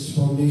praises is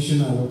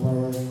foundational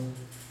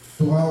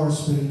to our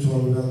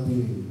spiritual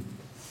well-being.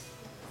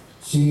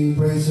 Singing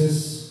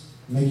praises,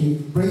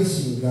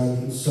 praising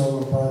God is so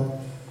a part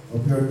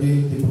of your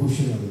daily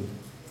devotional.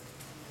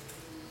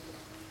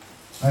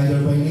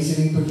 Either by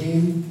listening to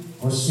Him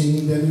or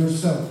singing them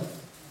yourself.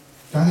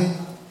 Kahit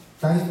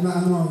na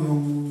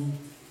yung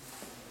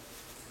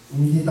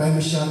hindi tayo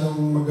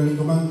masyadong magaling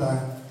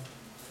kumanta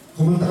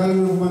ka lang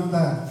ng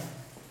kumanta.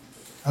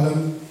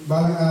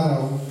 Balang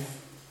araw,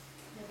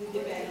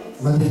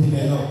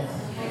 madidevelop.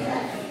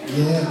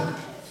 Yeah.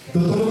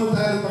 Tutulungan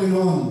tayo ng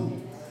Panginoon.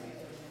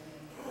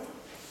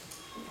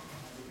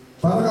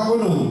 Parang ako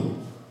nun,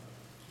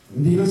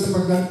 hindi lang sa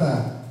pagkanta,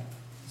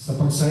 sa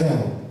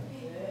pagsayaw.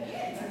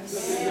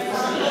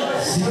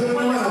 Siguro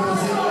naman ako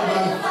sa inyo ba?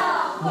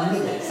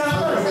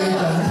 Sakto kayo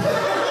dyan.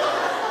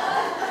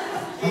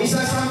 Ang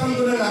isasample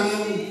ko na lang,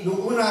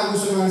 nung una ako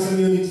sumama sa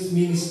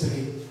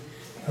ministry,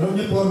 alam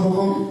niyo po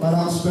ko,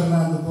 para ako sa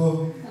Fernando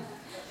po.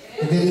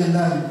 Ganyan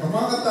lang.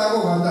 Kapag kanta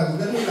ako,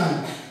 ganun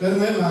lang. Pero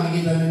ngayon,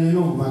 makikita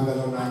ninyo,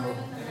 gumagalaw na ako.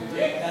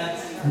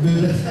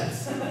 Good.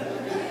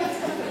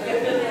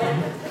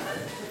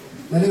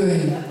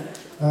 Anyway,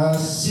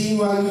 sing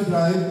while you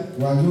drive,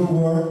 while you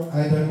work,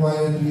 either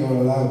quietly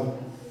or loud.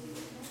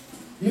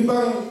 Yung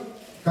bang,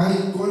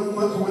 kahit kung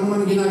ano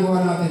man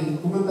ginagawa natin,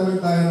 kumanta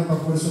lang tayo ng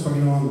papuri sa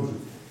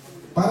Panginoon.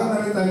 Para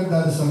na rin tayo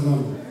nagdadasal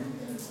nun.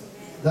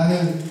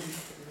 Dahil,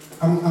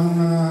 ang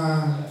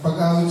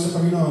pag-awit sa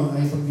Panginoon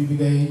ay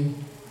pagbibigay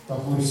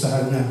papuri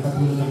sa Kanya,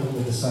 katulad ng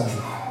pagdadasal.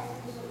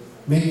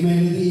 Make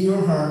melody in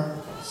your heart,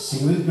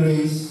 sing with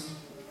grace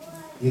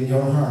in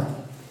your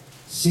heart.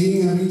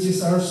 Singing enriches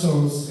our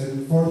souls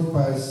and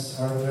fortifies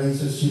our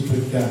relationship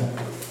with God.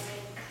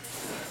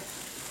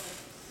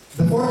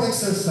 The fourth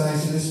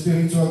exercise in the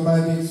spiritual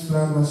 5 weeks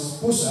plan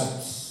was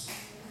push-ups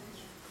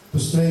to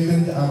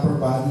strengthen the upper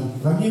body.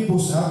 Alam niyo yung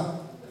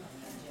push-up?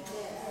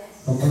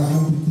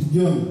 Pampalakang bitid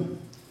yun.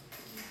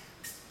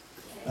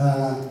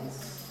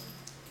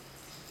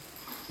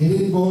 It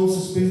involves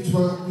a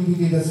spiritual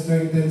activity that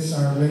strengthens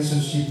our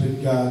relationship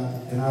with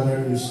God and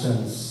other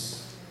Christians.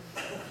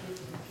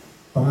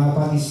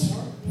 Pangapat is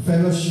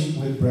fellowship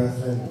with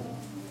brethren.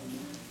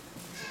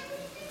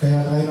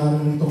 Kaya tayo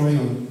narito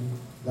ngayon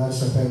dahil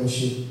sa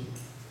fellowship.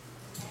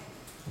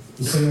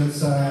 Isa yun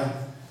sa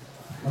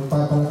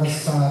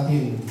magpapalakas sa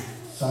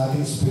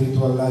ating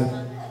spiritual life.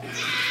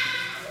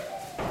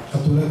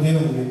 Katulad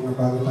ngayon, may mga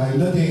bago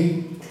tayong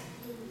dating,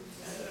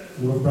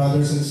 mga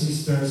brothers and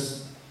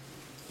sisters,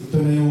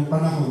 ito na yung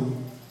panahon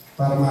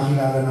para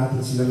makilala natin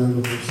sila ng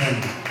lubusan.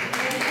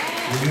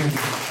 Amen.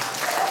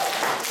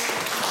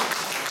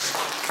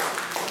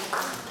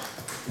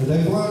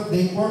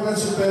 The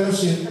importance of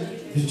fellowship,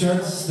 the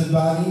church is the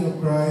body of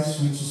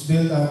Christ which is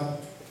built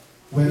up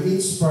when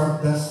each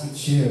part does its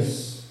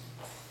shares.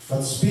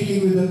 But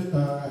speaking with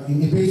in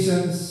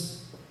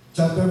Ephesians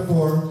chapter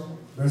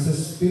 4,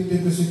 verses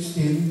 15 to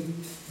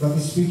 16, but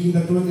speaking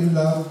the truth in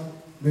love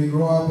may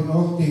grow up in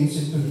all things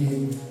into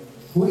Him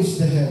who is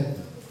the head,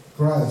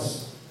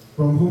 Christ,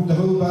 from whom the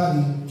whole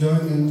body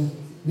joined and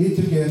knit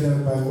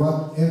together by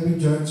what every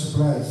joint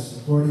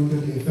supplies, according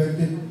to the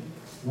effective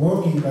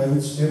working by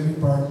which every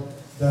part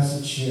does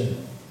its share,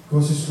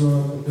 causes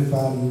growth of the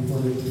body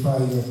for the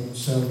edifying of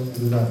itself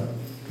in love.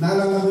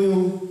 Naalala ko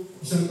yung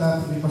isang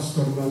topic ni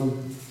Pastor noon,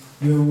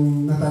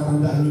 yung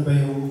natatandaan niyo ba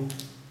yung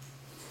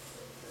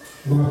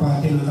mga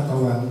pati ng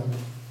katawan,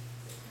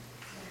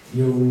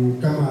 yung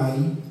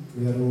kamay,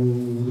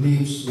 mayroong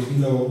lips, may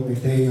ilong, may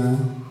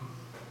tenga,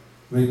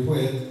 may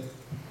puwet,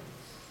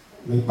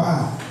 may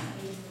paa.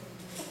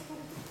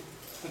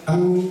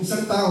 Ang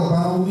isang tao,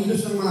 para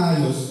umilos ng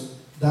maayos,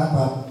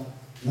 dapat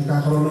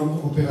nagkakaroon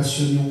ng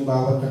operasyon yung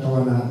bawat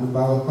katawan ng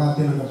bawat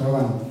parte ng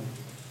katawan.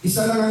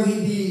 Isa lang ang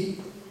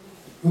hindi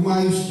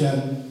umayos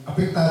dyan,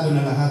 apektado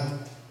na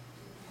lahat.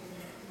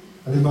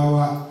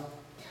 Halimbawa,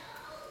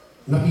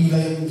 napila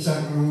yung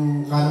isang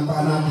kanang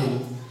paa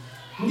natin,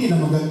 hindi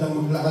na magandang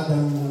maglakad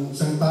ng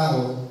isang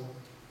tao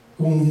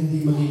kung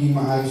hindi magiging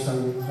maayos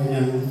ang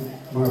kanyang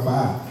mga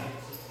paa.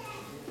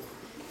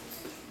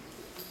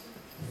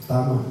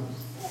 Tama.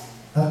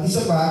 At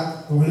isa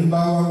pa, kung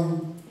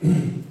halimbawang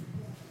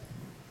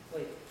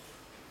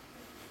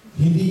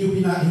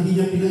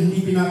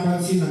hindi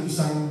pinapansin ng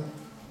isang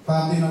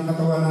parte ng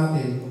katawan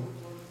natin,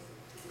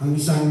 ang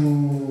isang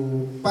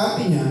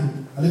parte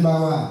niya,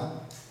 halimbawa,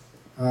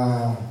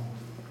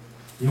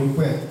 yung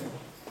puwet,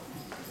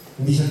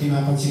 hindi siya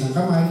pinapansin ng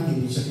kamay,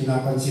 hindi siya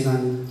pinapansin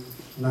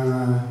ng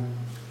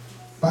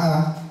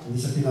paa, hindi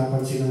siya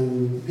pinapansin ng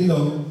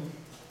ilong,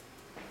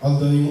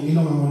 although yung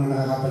ilong ang unang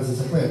nakakapansin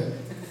sa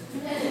puwet.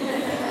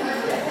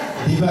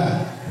 Diba?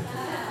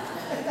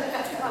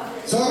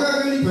 So, ang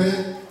gagawin ko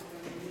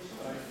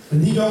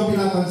hindi ko ako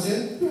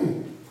pinapansin,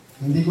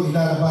 hindi ko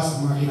ilalabas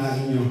ang mga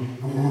kinain nyo,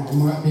 ang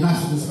mga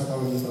pinasok sa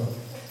katawan nito.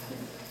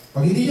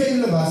 Pag hindi nyo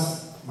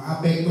ilabas,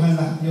 maapektuhan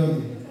lahat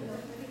yun.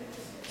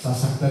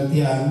 Sasaktan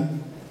tiyan.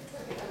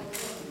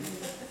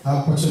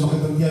 At pag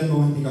sumakit ang tiyan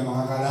mo, hindi ka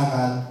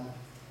makakalakad,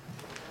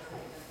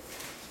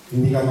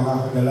 hindi ka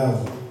makakagalaw.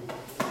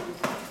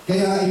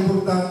 Kaya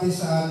importante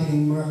sa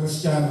ating mga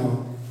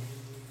Kristiyano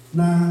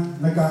na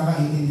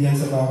nagkakaintindihan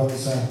sa bawat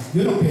isa.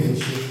 Yun ang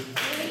fellowship.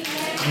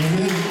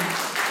 Amen.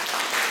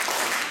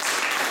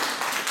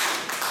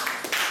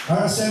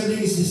 Our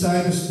assembly is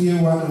designed to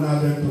steer one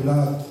another to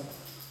love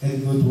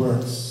and good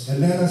works. And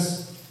let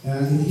us,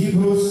 in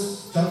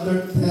Hebrews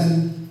chapter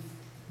 10,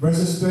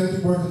 verses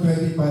 24 to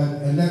 25,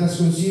 and let us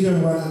consider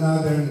one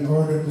another in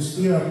order to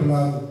stir up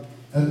love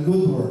and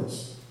good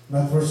works,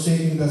 not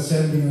forsaking the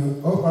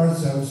assembling of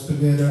ourselves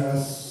together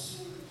as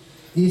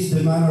is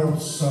the manner of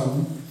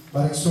some,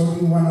 but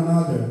exhorting one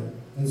another,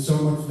 and so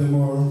much the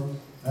more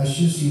as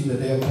you see the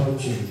day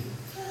approaching.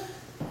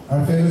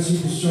 Our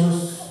fellowship is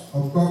source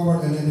of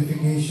comfort and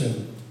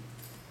edification.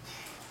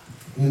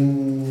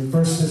 In 1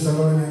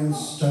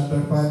 Thessalonians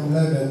chapter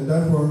 5:11,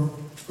 therefore,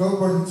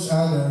 comfort each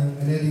other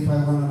and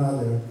edify one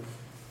another,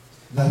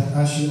 that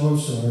as you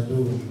also are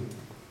doing.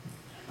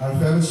 Our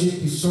fellowship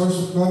is source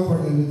of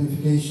comfort and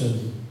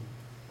edification.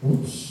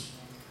 Oops,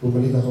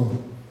 bumalik ako.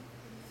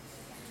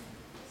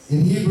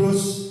 In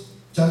Hebrews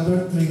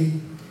chapter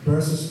 3,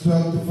 verses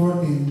 12 to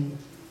 14,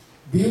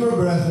 Beware,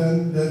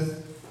 brethren,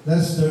 that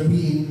lest there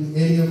be in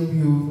any of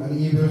you an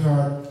evil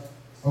heart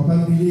of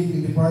unbelief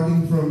in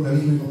departing from the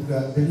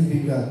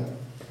living God.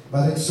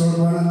 But exhort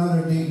one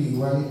another daily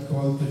while it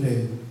called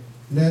today,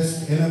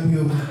 lest any of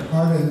you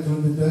harden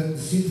through the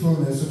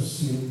deceitfulness of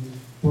sin,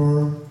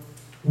 for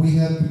we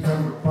have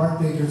become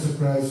partakers of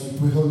Christ if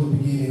we hold the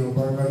beginning of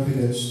our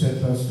confidence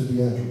steadfast to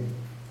the end.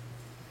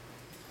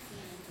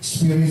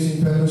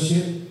 Experiencing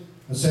fellowship,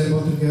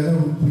 assemble together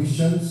with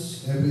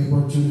Christians every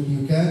opportunity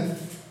you can.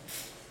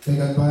 Take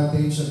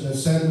advantage of the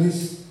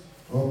assemblies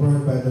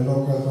offered by the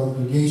local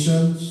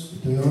congregations.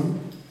 Ito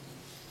yun.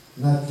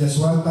 Not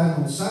just one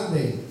time on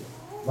Sunday,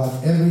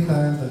 but every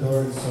time the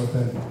door is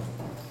open.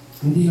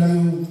 Hindi lang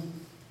yung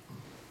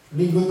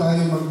linggo tayo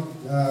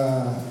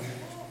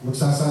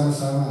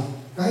magsasama-sama.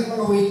 Kahit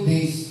mga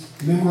weekdays,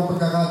 may mga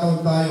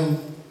pagkakataon tayong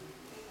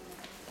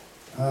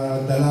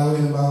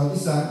dalawin ng bawat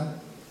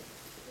isa,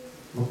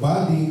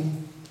 magbali,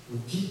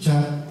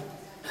 mag-chit-chat.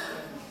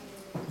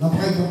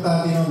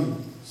 Napaka-importante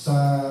nun sa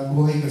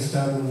buhay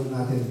Kristiyano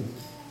natin.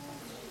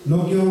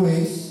 Look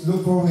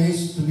for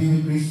ways to be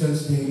with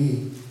Christians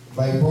daily.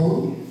 By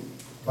phone,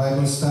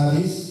 Bible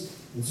studies,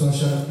 and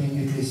social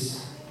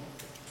activities.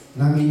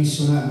 Namimiss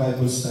ko na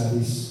Bible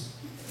studies.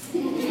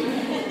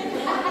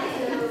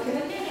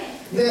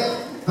 Hindi,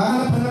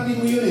 hahanap-hanapin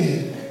mo yun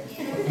eh.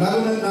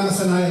 Lalo na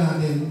nakasanayan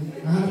natin,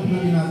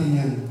 hahanap-hanapin natin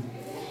yan.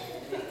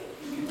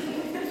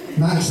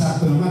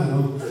 Na-eksakto naman,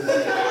 ano?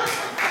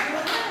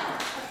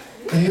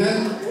 Amen?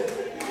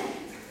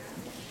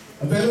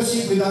 A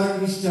fellowship with other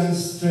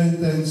Christians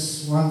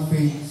strengthens one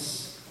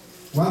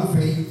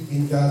faith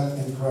in God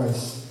and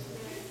Christ.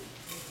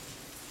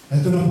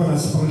 Ito na po,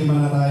 nasa panglima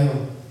na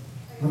tayo.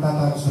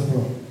 Matatapos na po.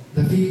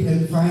 The fifth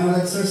and final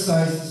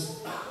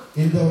exercise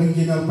in the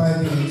original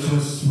 5 H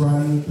was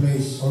running in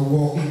place or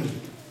walking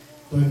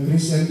to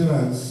increase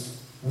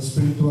endurance. The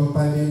spiritual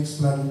 5 H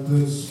plan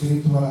includes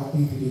spiritual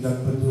activity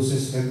that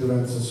produces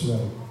endurance as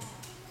well.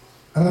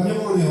 Alam niyo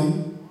kung ano yun?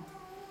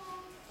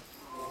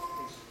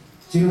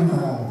 Sino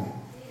nakakaalam?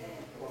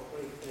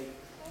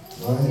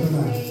 Ito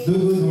na. Do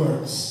good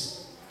works.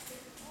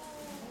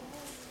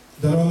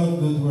 The role of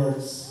good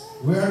works.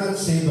 We are not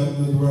saved by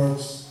good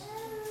works.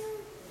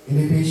 In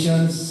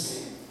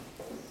Ephesians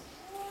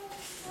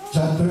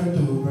chapter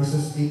 2,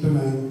 verses 8 to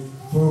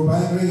 9, for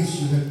by grace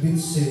you have been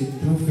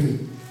saved through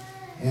faith,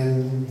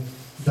 and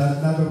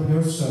that not of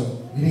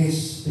yourself, it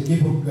is the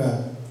gift of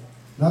God,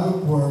 not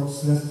of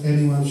works, lest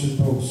anyone should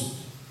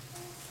boast.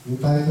 In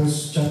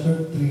Titus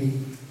chapter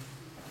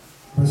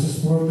 3,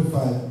 verses 4 to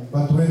 5,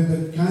 but when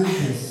the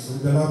kindness and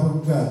the love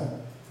of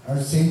God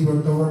our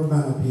Savior toward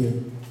man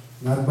appeared,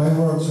 not by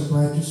works of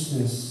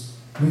righteousness,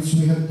 which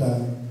we have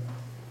done,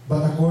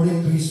 but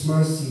according to His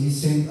mercy He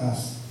saved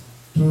us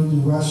through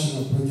the washing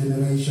of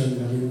regeneration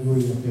and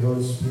renewing of the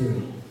Holy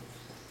Spirit.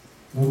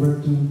 Number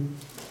 2,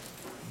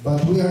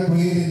 but we are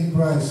created in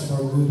Christ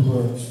for good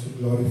works to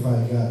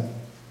glorify God.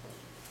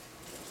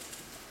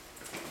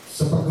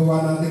 Sa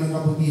paggawa natin ng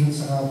kabutihan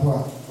sa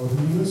kapwa, o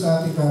hindi lang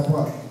sa ating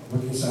kapwa,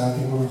 maging sa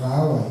ating mga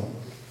kaaway,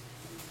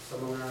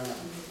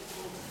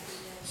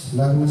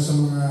 lalo na sa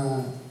mga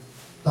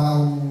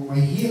taong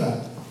may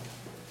hirap,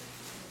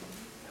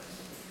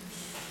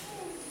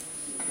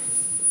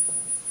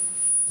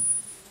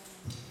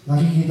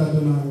 nakikita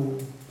doon ng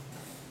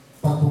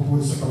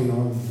pagpupuli sa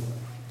Panginoon.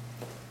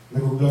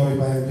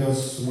 Nag-glorify ang Diyos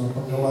sa mga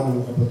paggawa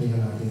ng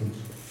kabutihan natin.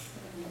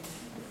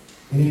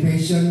 In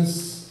Ephesians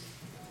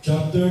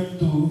chapter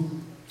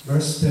 2,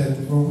 verse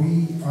 10, for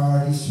we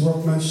are His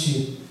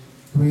workmanship,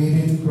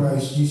 created in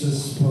Christ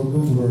Jesus for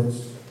good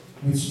works,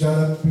 which God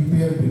had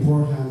prepared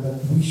beforehand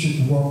that we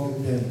should walk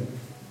in them.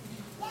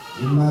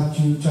 In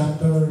Matthew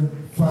chapter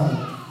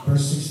 5,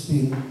 verse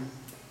 16,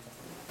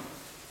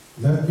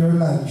 let your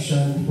light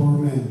shine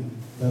before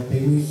men, that they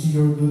may see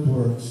your good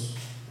works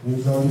and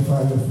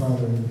glorify your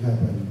Father in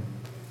heaven.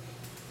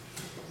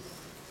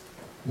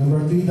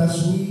 Number 3,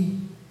 thus we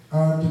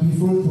are to be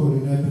fruitful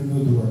in every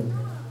good work.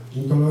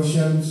 In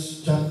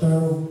Colossians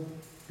chapter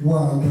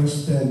 1,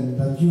 verse 10,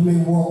 that you may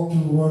walk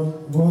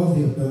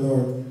worthy of the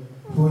Lord,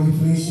 fully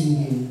pleasing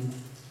Him,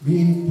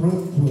 being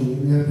fruitful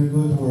in every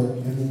good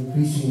work and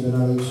increasing the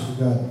knowledge of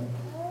God.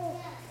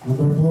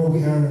 Number 4,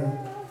 we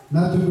are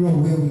not to grow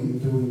weary in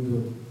doing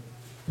good.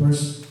 1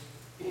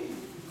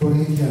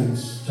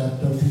 Corinthians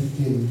chapter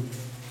 15,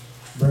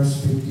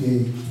 verse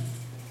 58.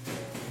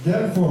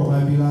 Therefore,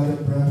 my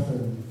beloved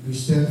brethren, be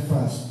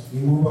steadfast,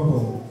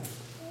 immovable,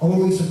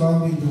 always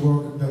abounding in the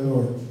work of the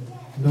Lord,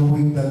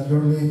 knowing that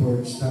your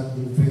labor is not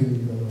in vain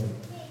in the Lord.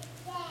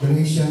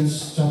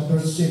 Galatians chapter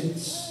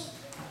 6,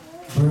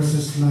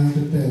 verses 9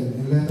 to 10.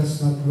 And let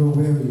us not grow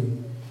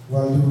weary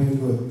while doing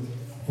good,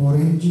 for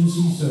in due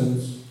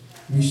seasons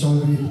we shall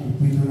reap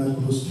if we do not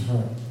lose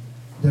heart.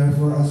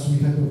 Therefore, as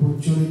we have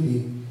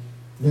opportunity,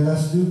 let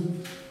us do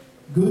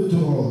good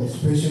to all,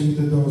 especially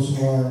to those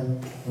who are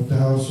of the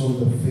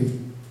household of faith.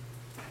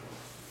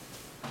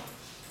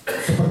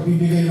 Sa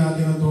pagbibigay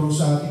natin ng tulong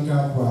sa ating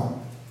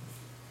kapwa,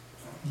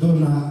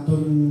 doon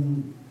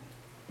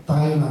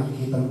tayo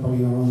nakikita ng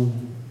Panginoon.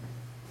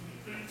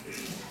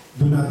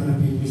 Doon natin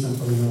napipilis ang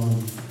Panginoon.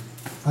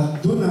 At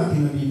doon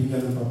natin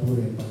nabibigyan ng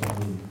papuri ang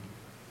Panginoon.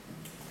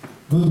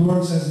 Good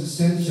works is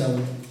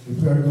essential if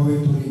we are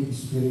going to reap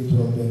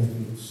spiritual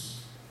benefits.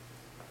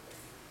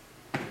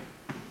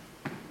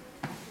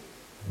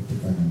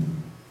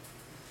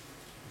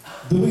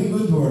 Doing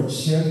good works,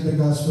 sharing the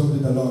gospel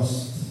with the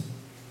lost,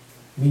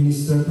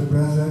 minister to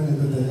brethren and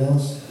to the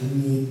lost in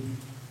need,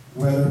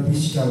 whether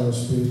physical or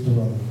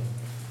spiritual.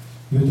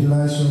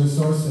 Utilize your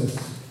resources,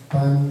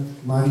 time,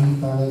 money,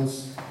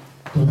 talents,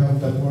 to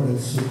help the poor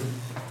and sick.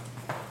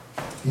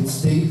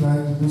 It's day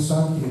trying to do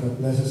something that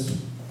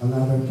blesses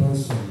another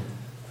person.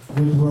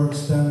 Good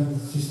works done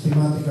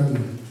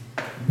systematically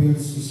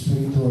builds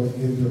spiritual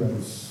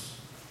endurance.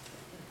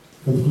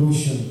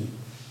 Conclusion.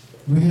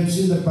 We have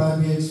seen the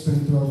 5-year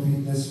spiritual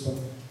fitness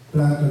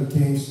plan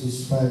contains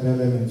these 5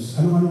 elements.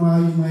 Ano-ano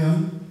nga yung ngayon?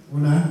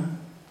 Una,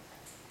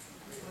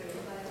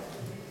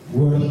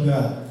 Word of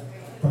God.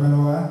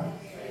 Pangalawa,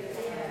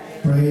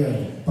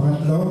 prayer.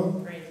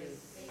 Pangatlo,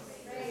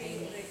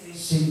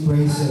 sing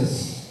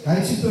praises.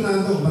 Kahit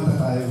sintunado, kumanta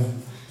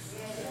tayo.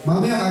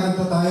 Mamaya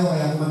kakanta tayo,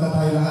 kaya kumanta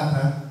tayo lahat,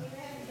 ha?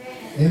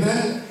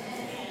 Amen?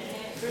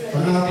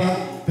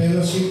 Pang-apat,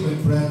 fellowship with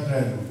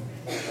brethren.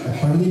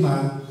 At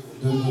pang-lima,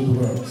 do good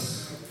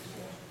works.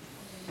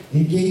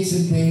 Engage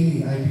in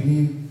daily, I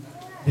believe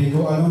they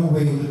go a long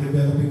way to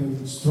developing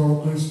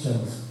strong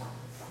Christians.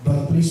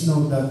 But please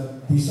note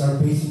that these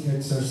are basic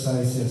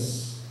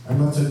exercises.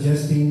 I'm not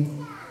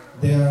suggesting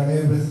they are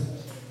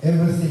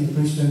everything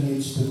Christian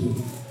needs to do.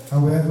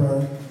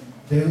 However,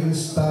 they will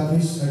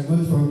establish a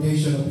good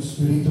foundation of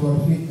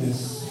spiritual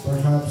fitness.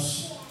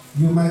 Perhaps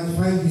you might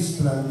find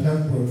this plan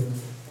helpful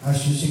as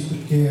you seek to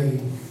carry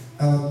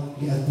out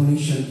the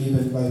admonition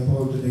given by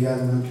Paul to the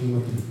young man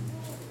Timothy.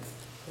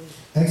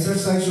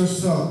 Exercise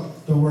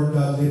yourself toward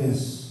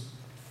godliness.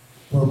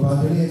 For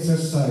bodily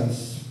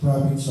exercise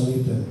profits a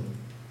little,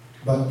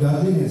 but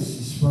godliness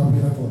is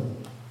profitable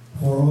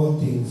for all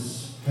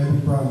things, every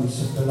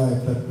promise of the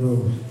life that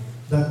grows,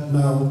 that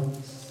now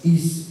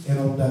is and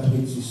of that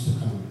which is to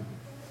come.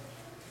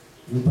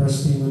 In 1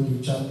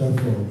 Timothy chapter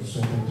 4,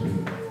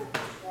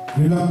 7-3.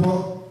 Yun lang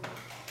po.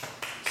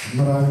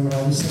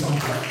 Maraming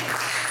salamat.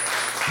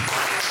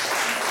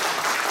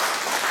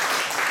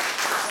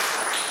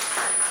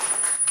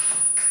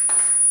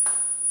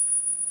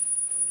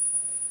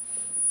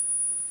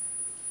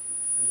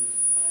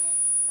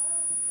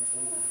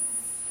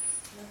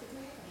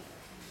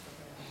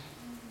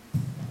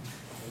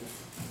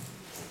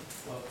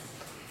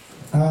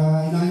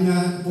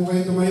 Inaanyahan po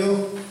kayo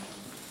tumayo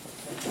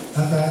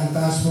at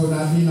itaas po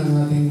natin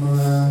ang ating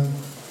mga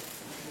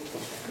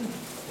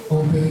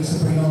offering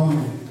sa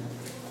Panginoon.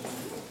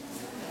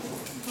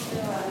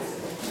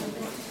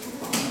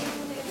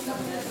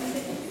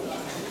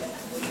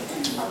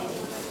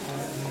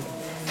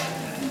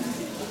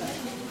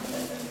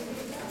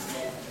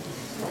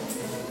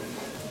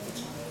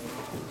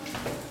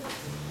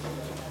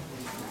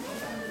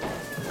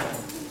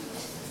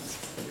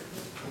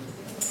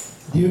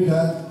 Dear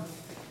God,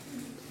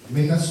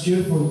 make us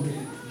cheerful,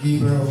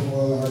 giver of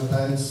all our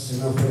tithes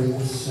and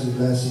offerings and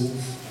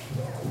blessings,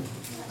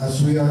 as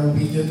we are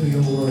obedient to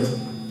your word.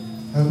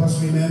 Help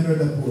us remember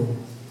the poor,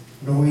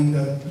 knowing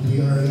that we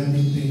are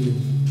lending to you,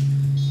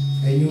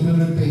 and you will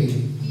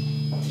repay.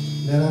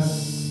 Let us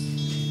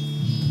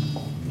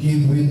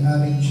give with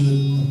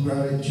attitude of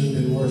gratitude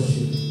and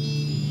worship.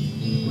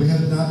 We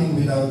have nothing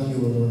without you,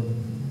 Lord,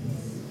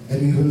 and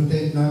we will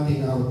take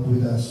nothing out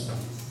with us,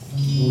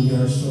 only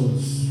our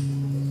souls.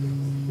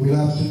 We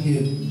love to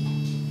give.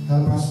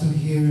 Help us to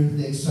hear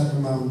the exact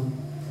amount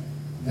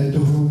and to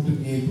whom to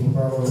give of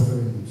our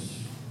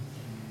offerings.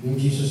 In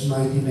Jesus'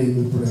 mighty name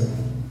we pray.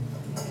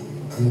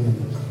 Amen.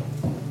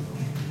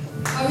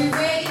 Are we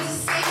ready to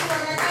sing for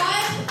our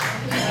God?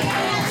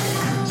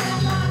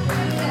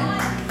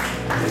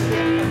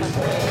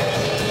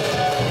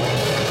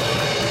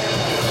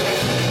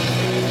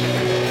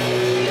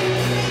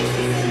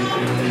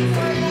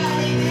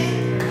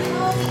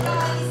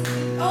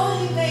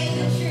 Only way,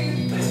 the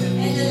truth,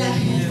 and the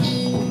life.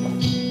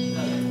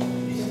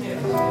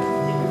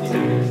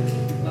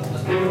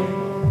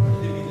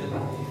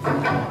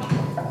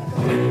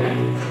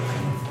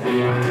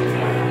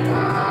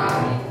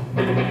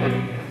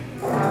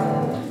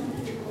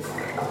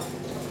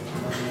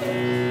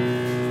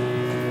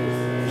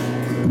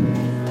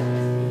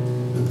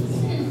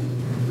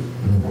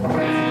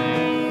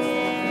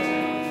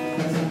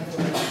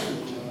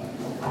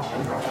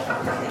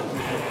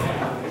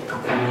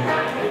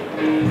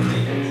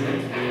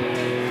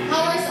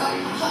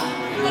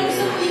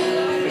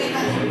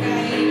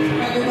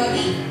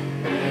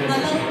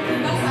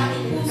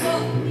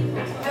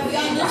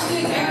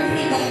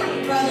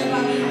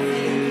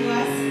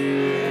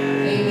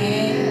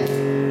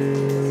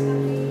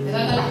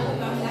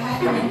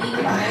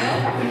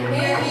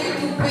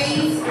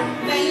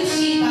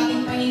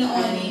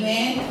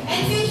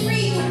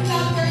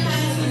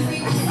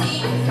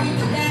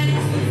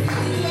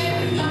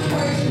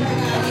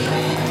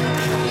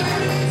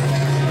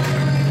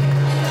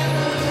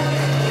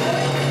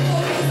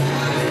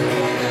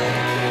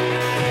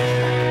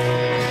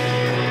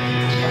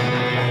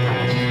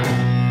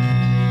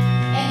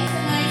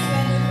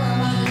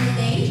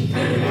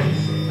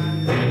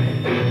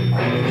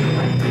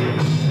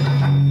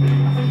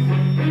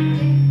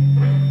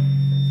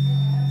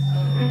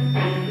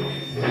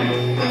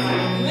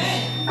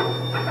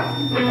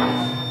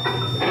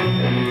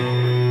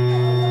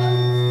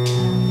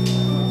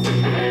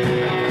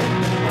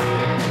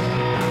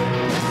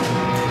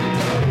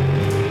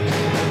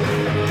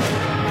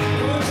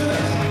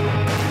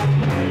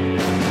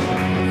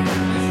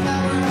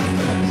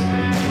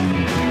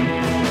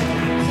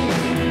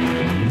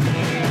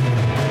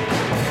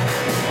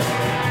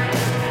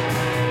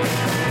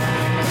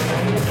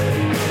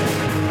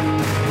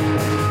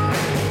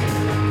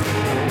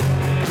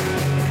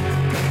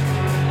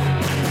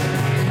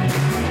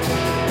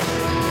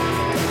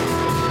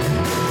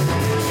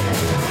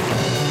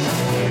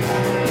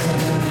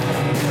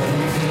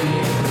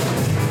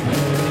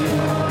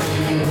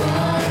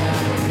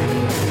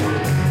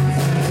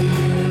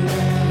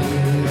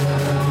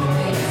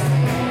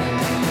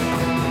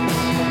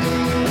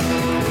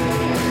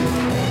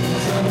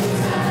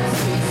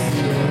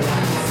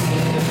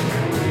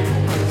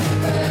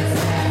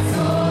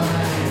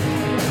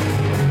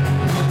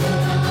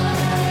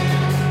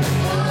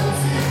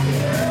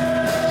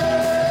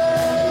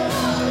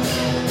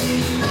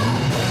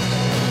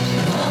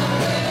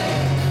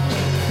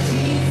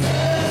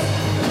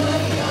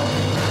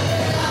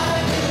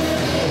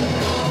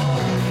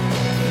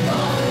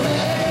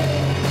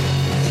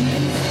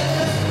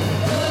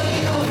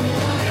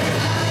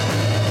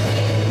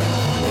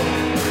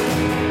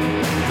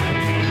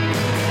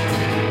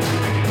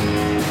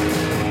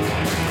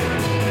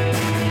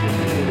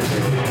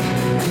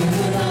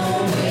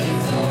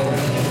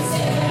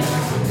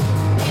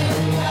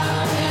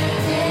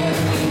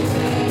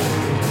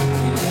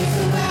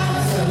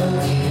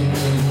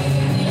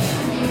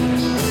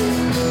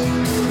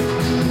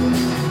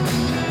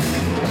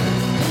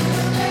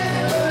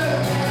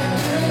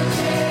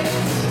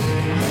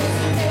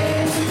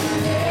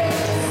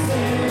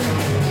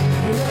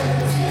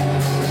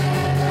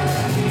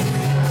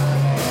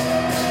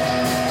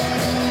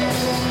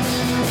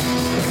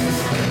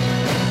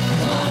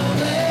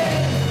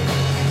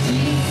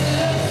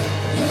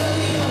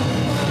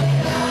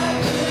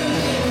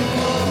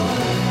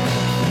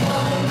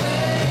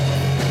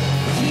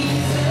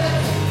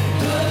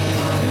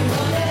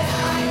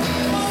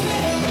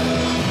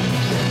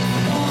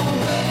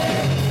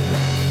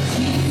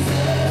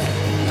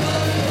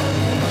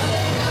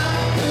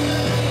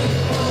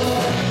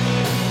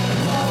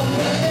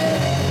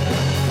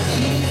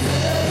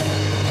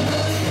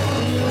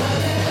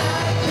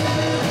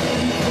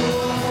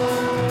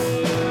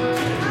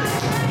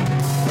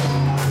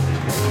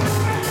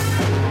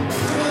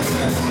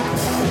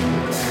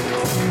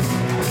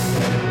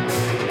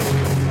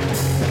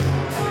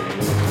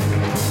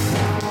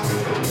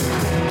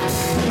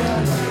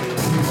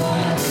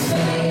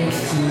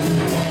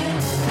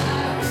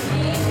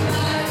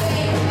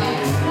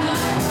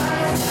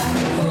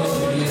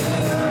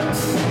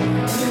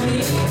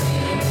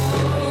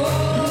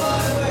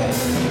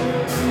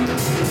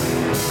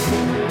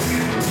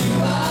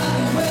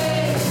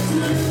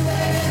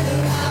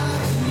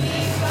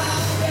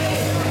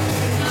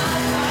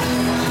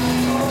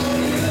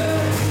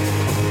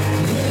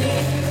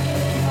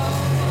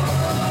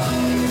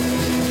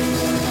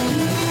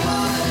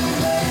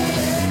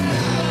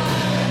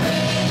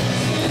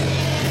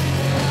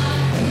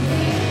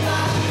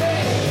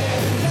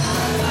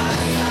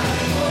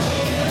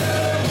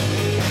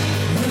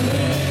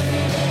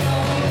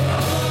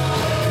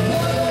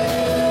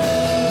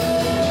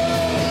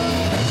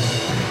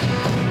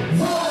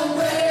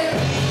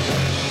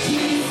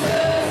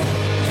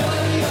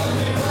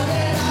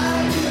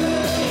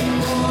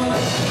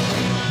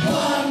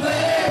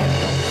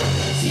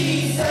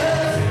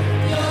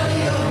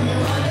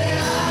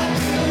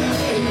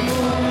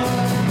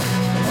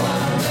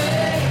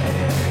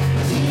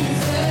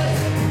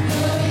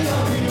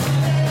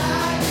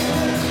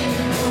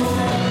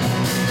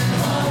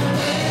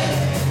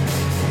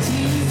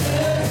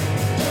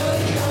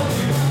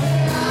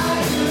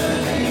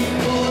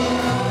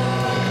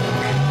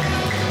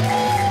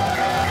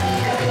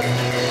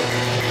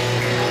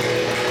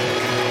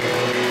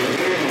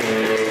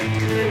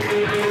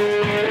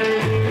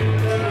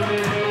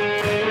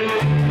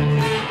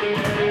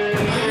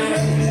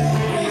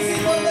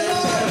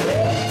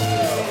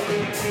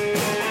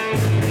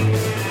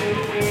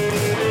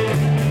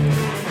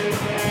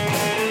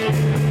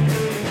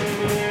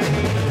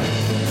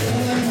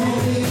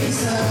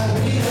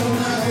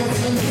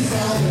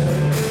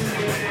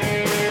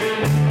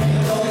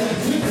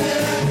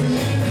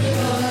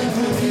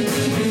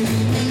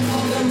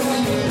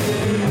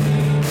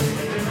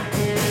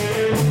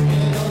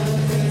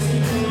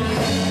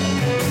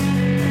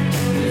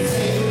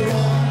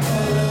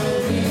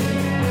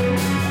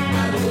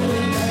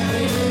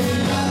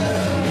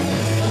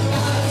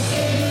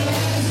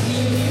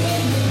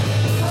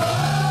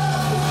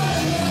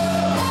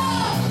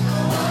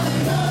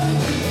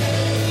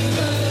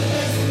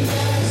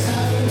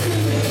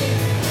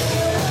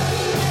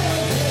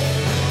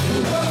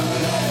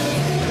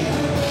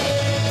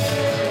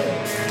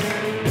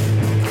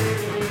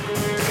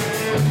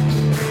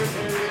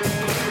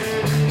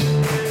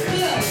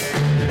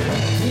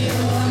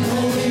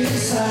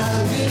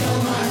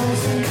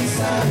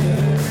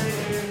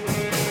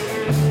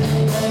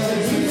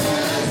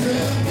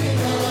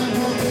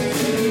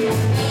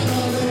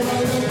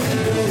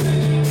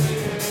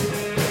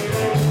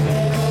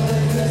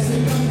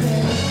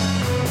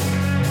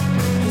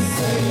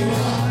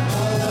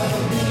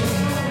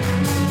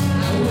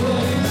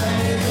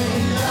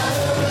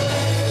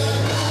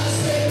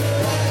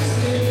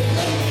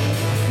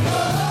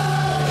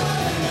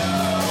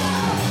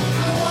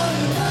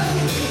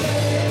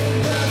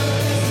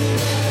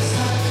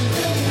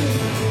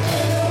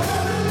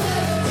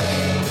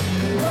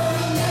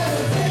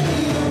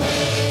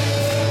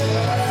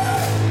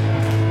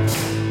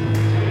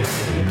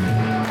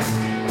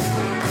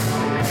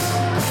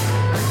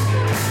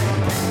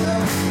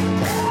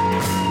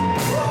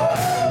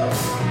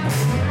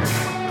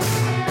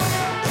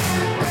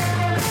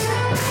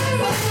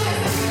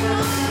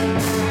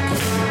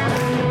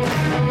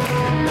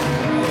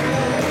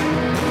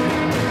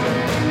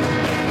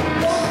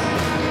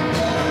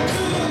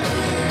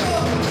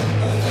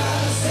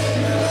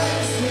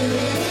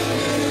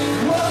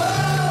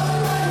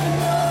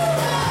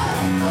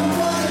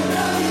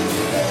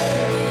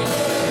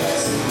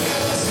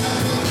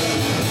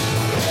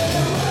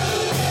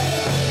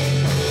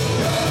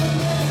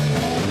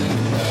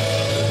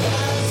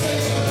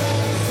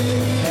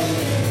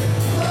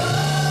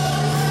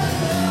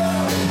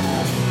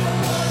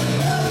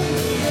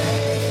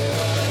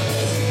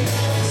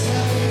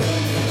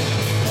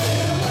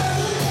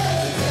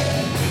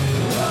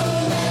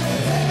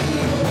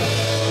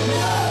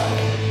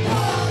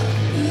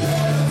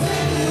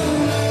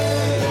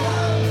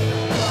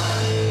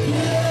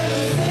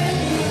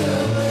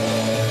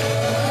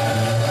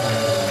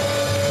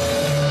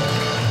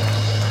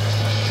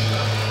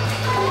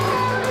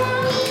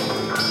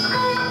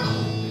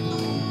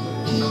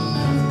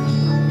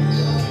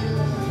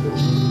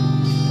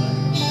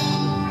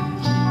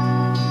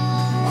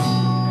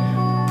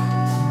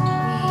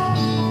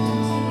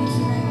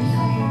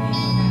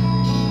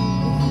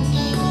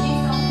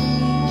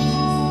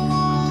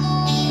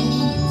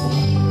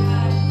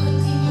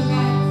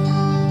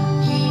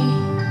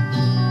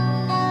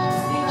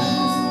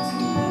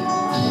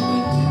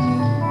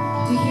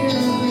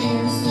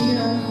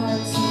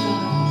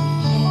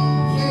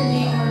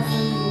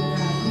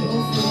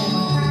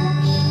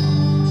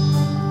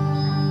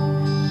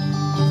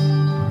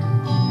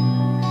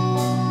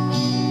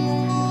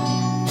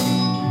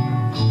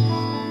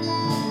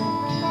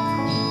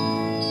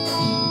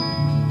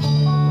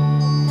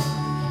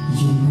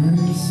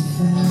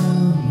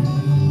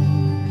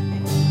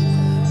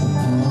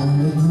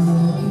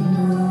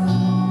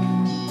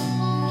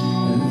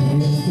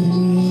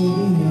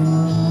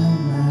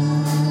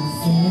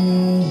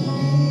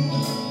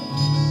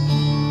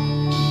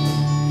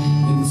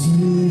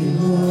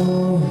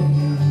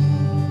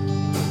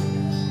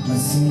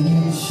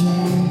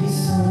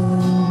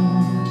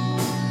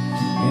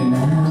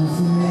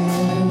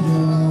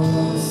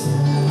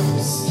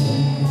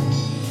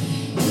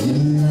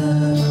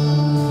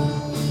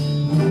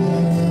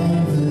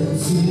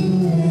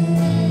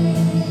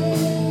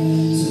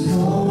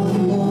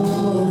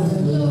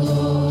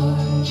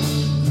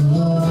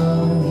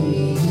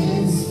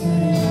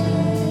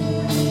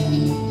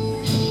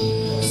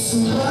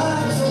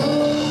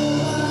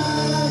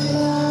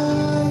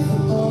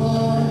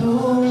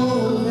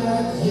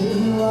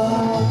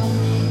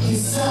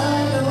 'Cause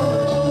I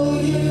know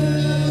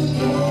you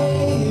get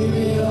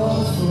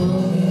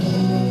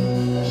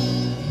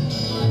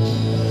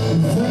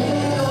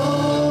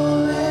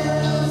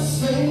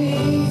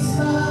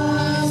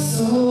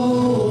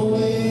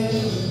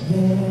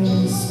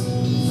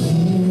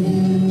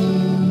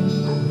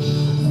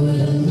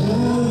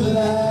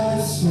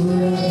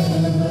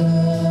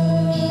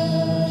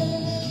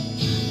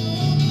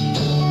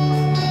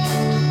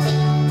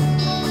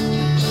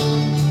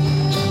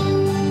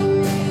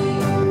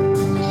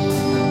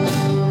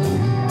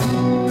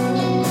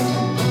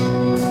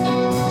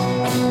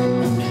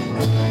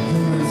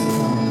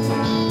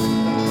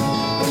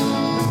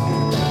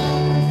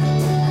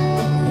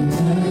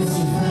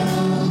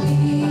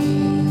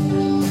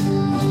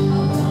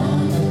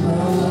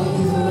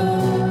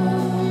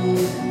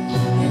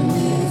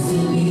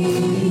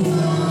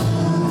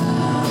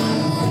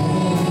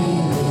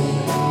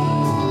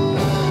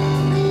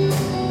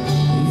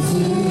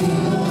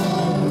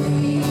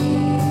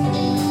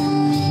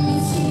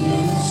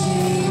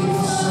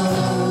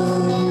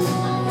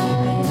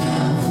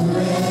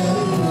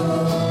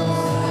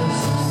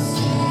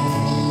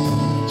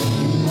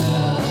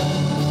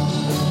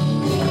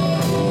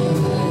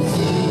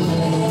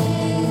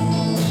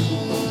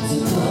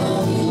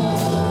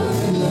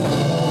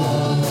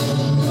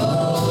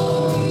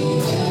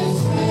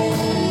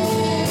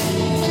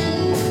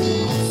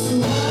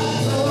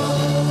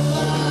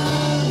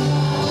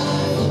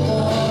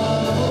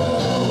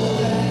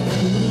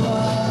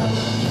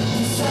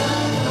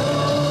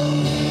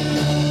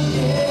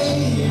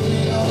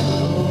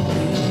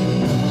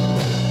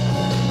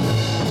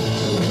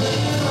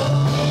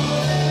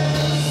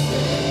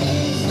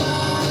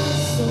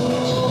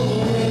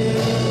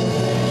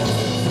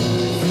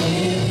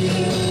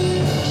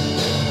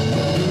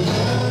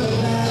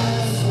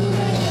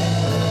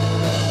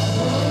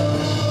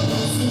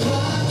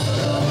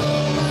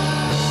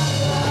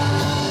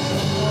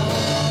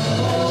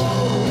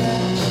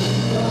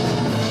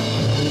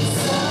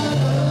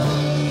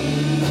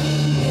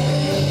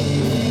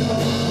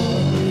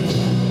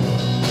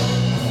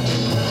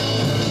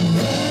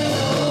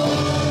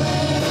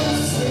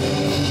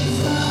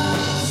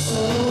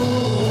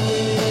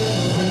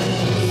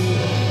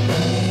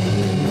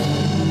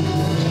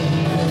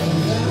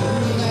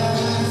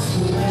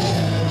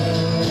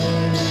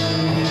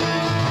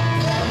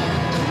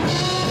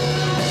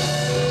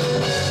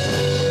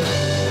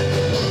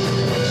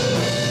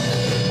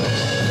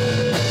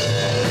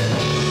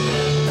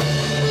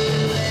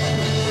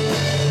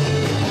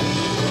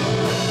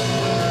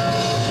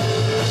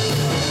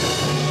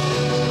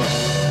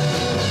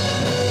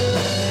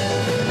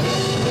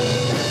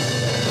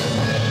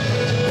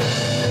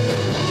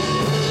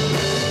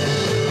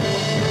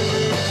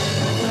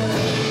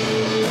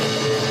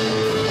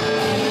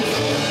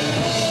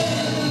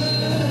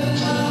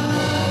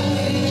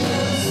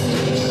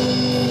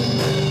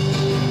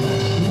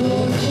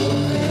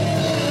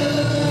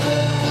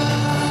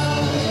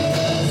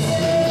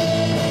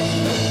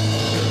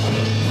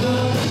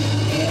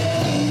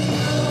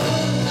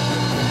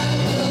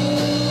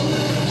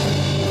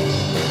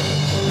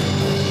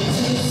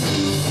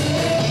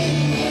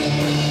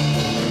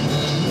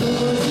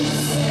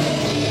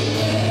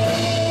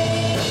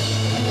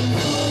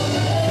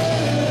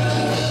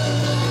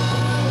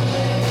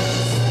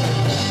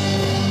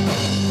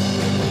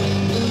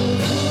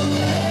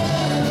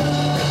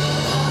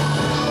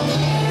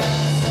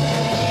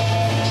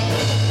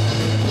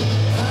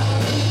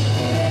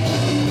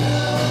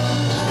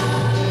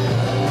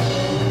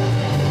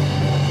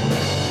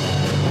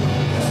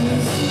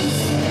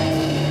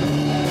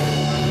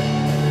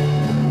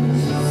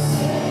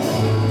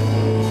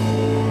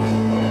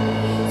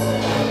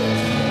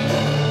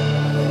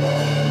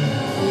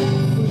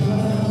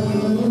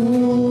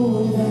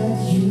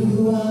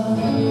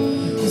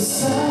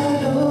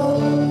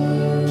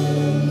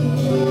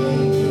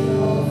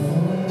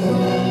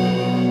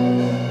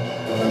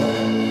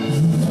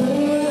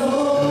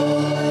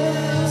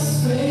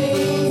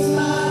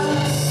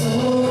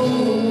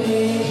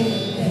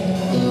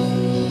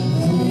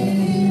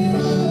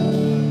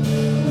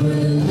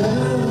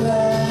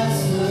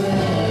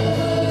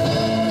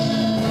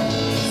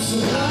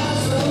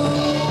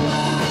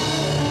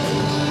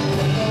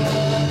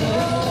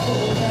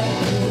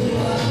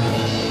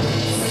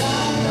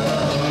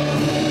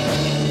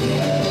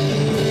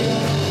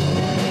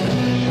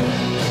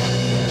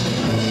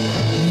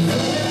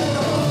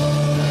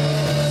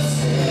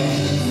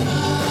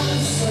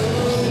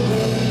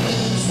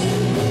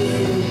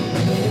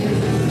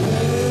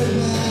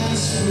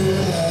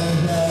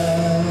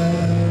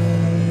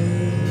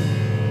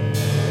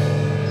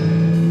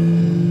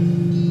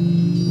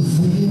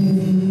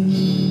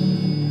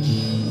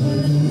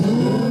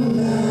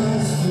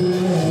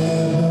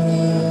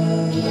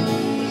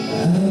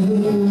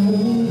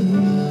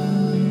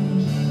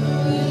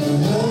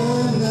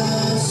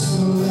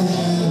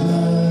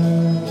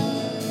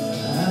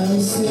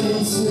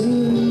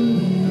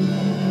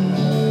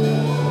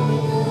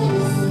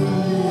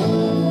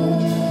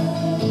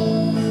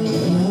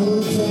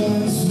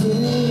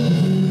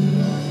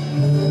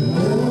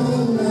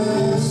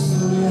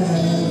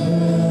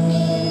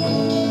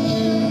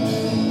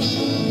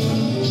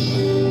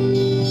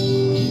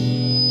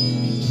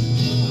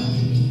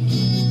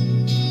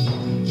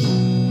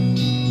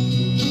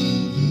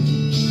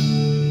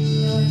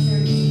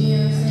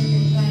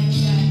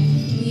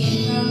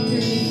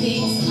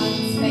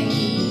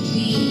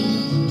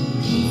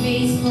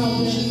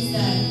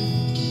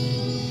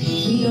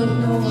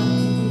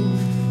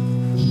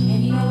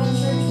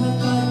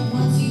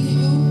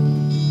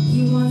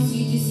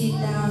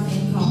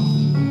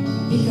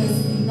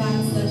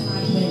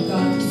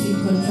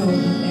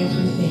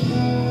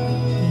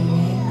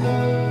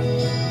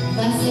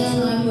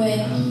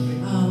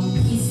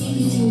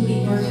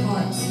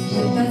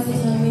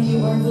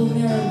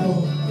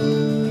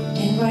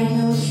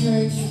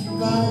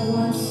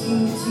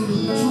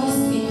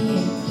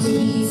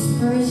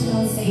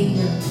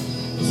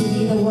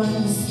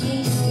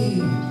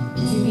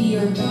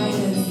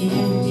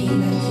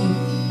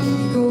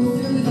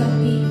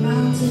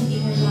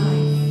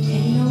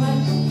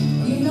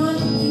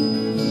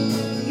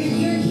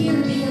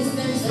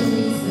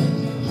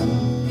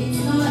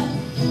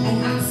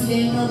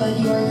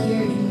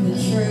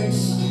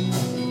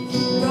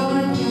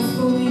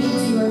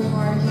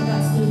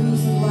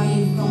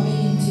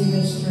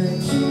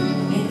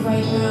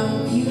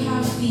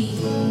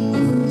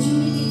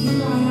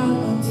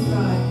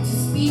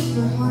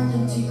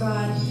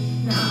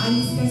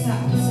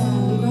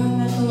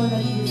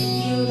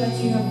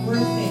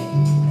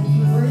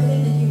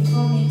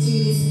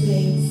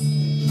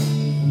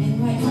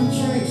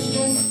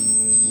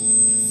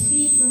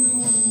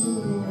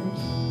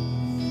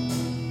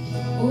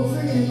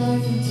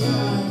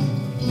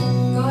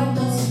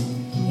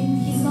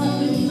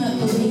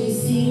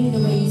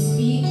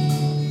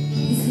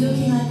He's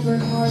looking at your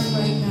heart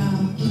right now.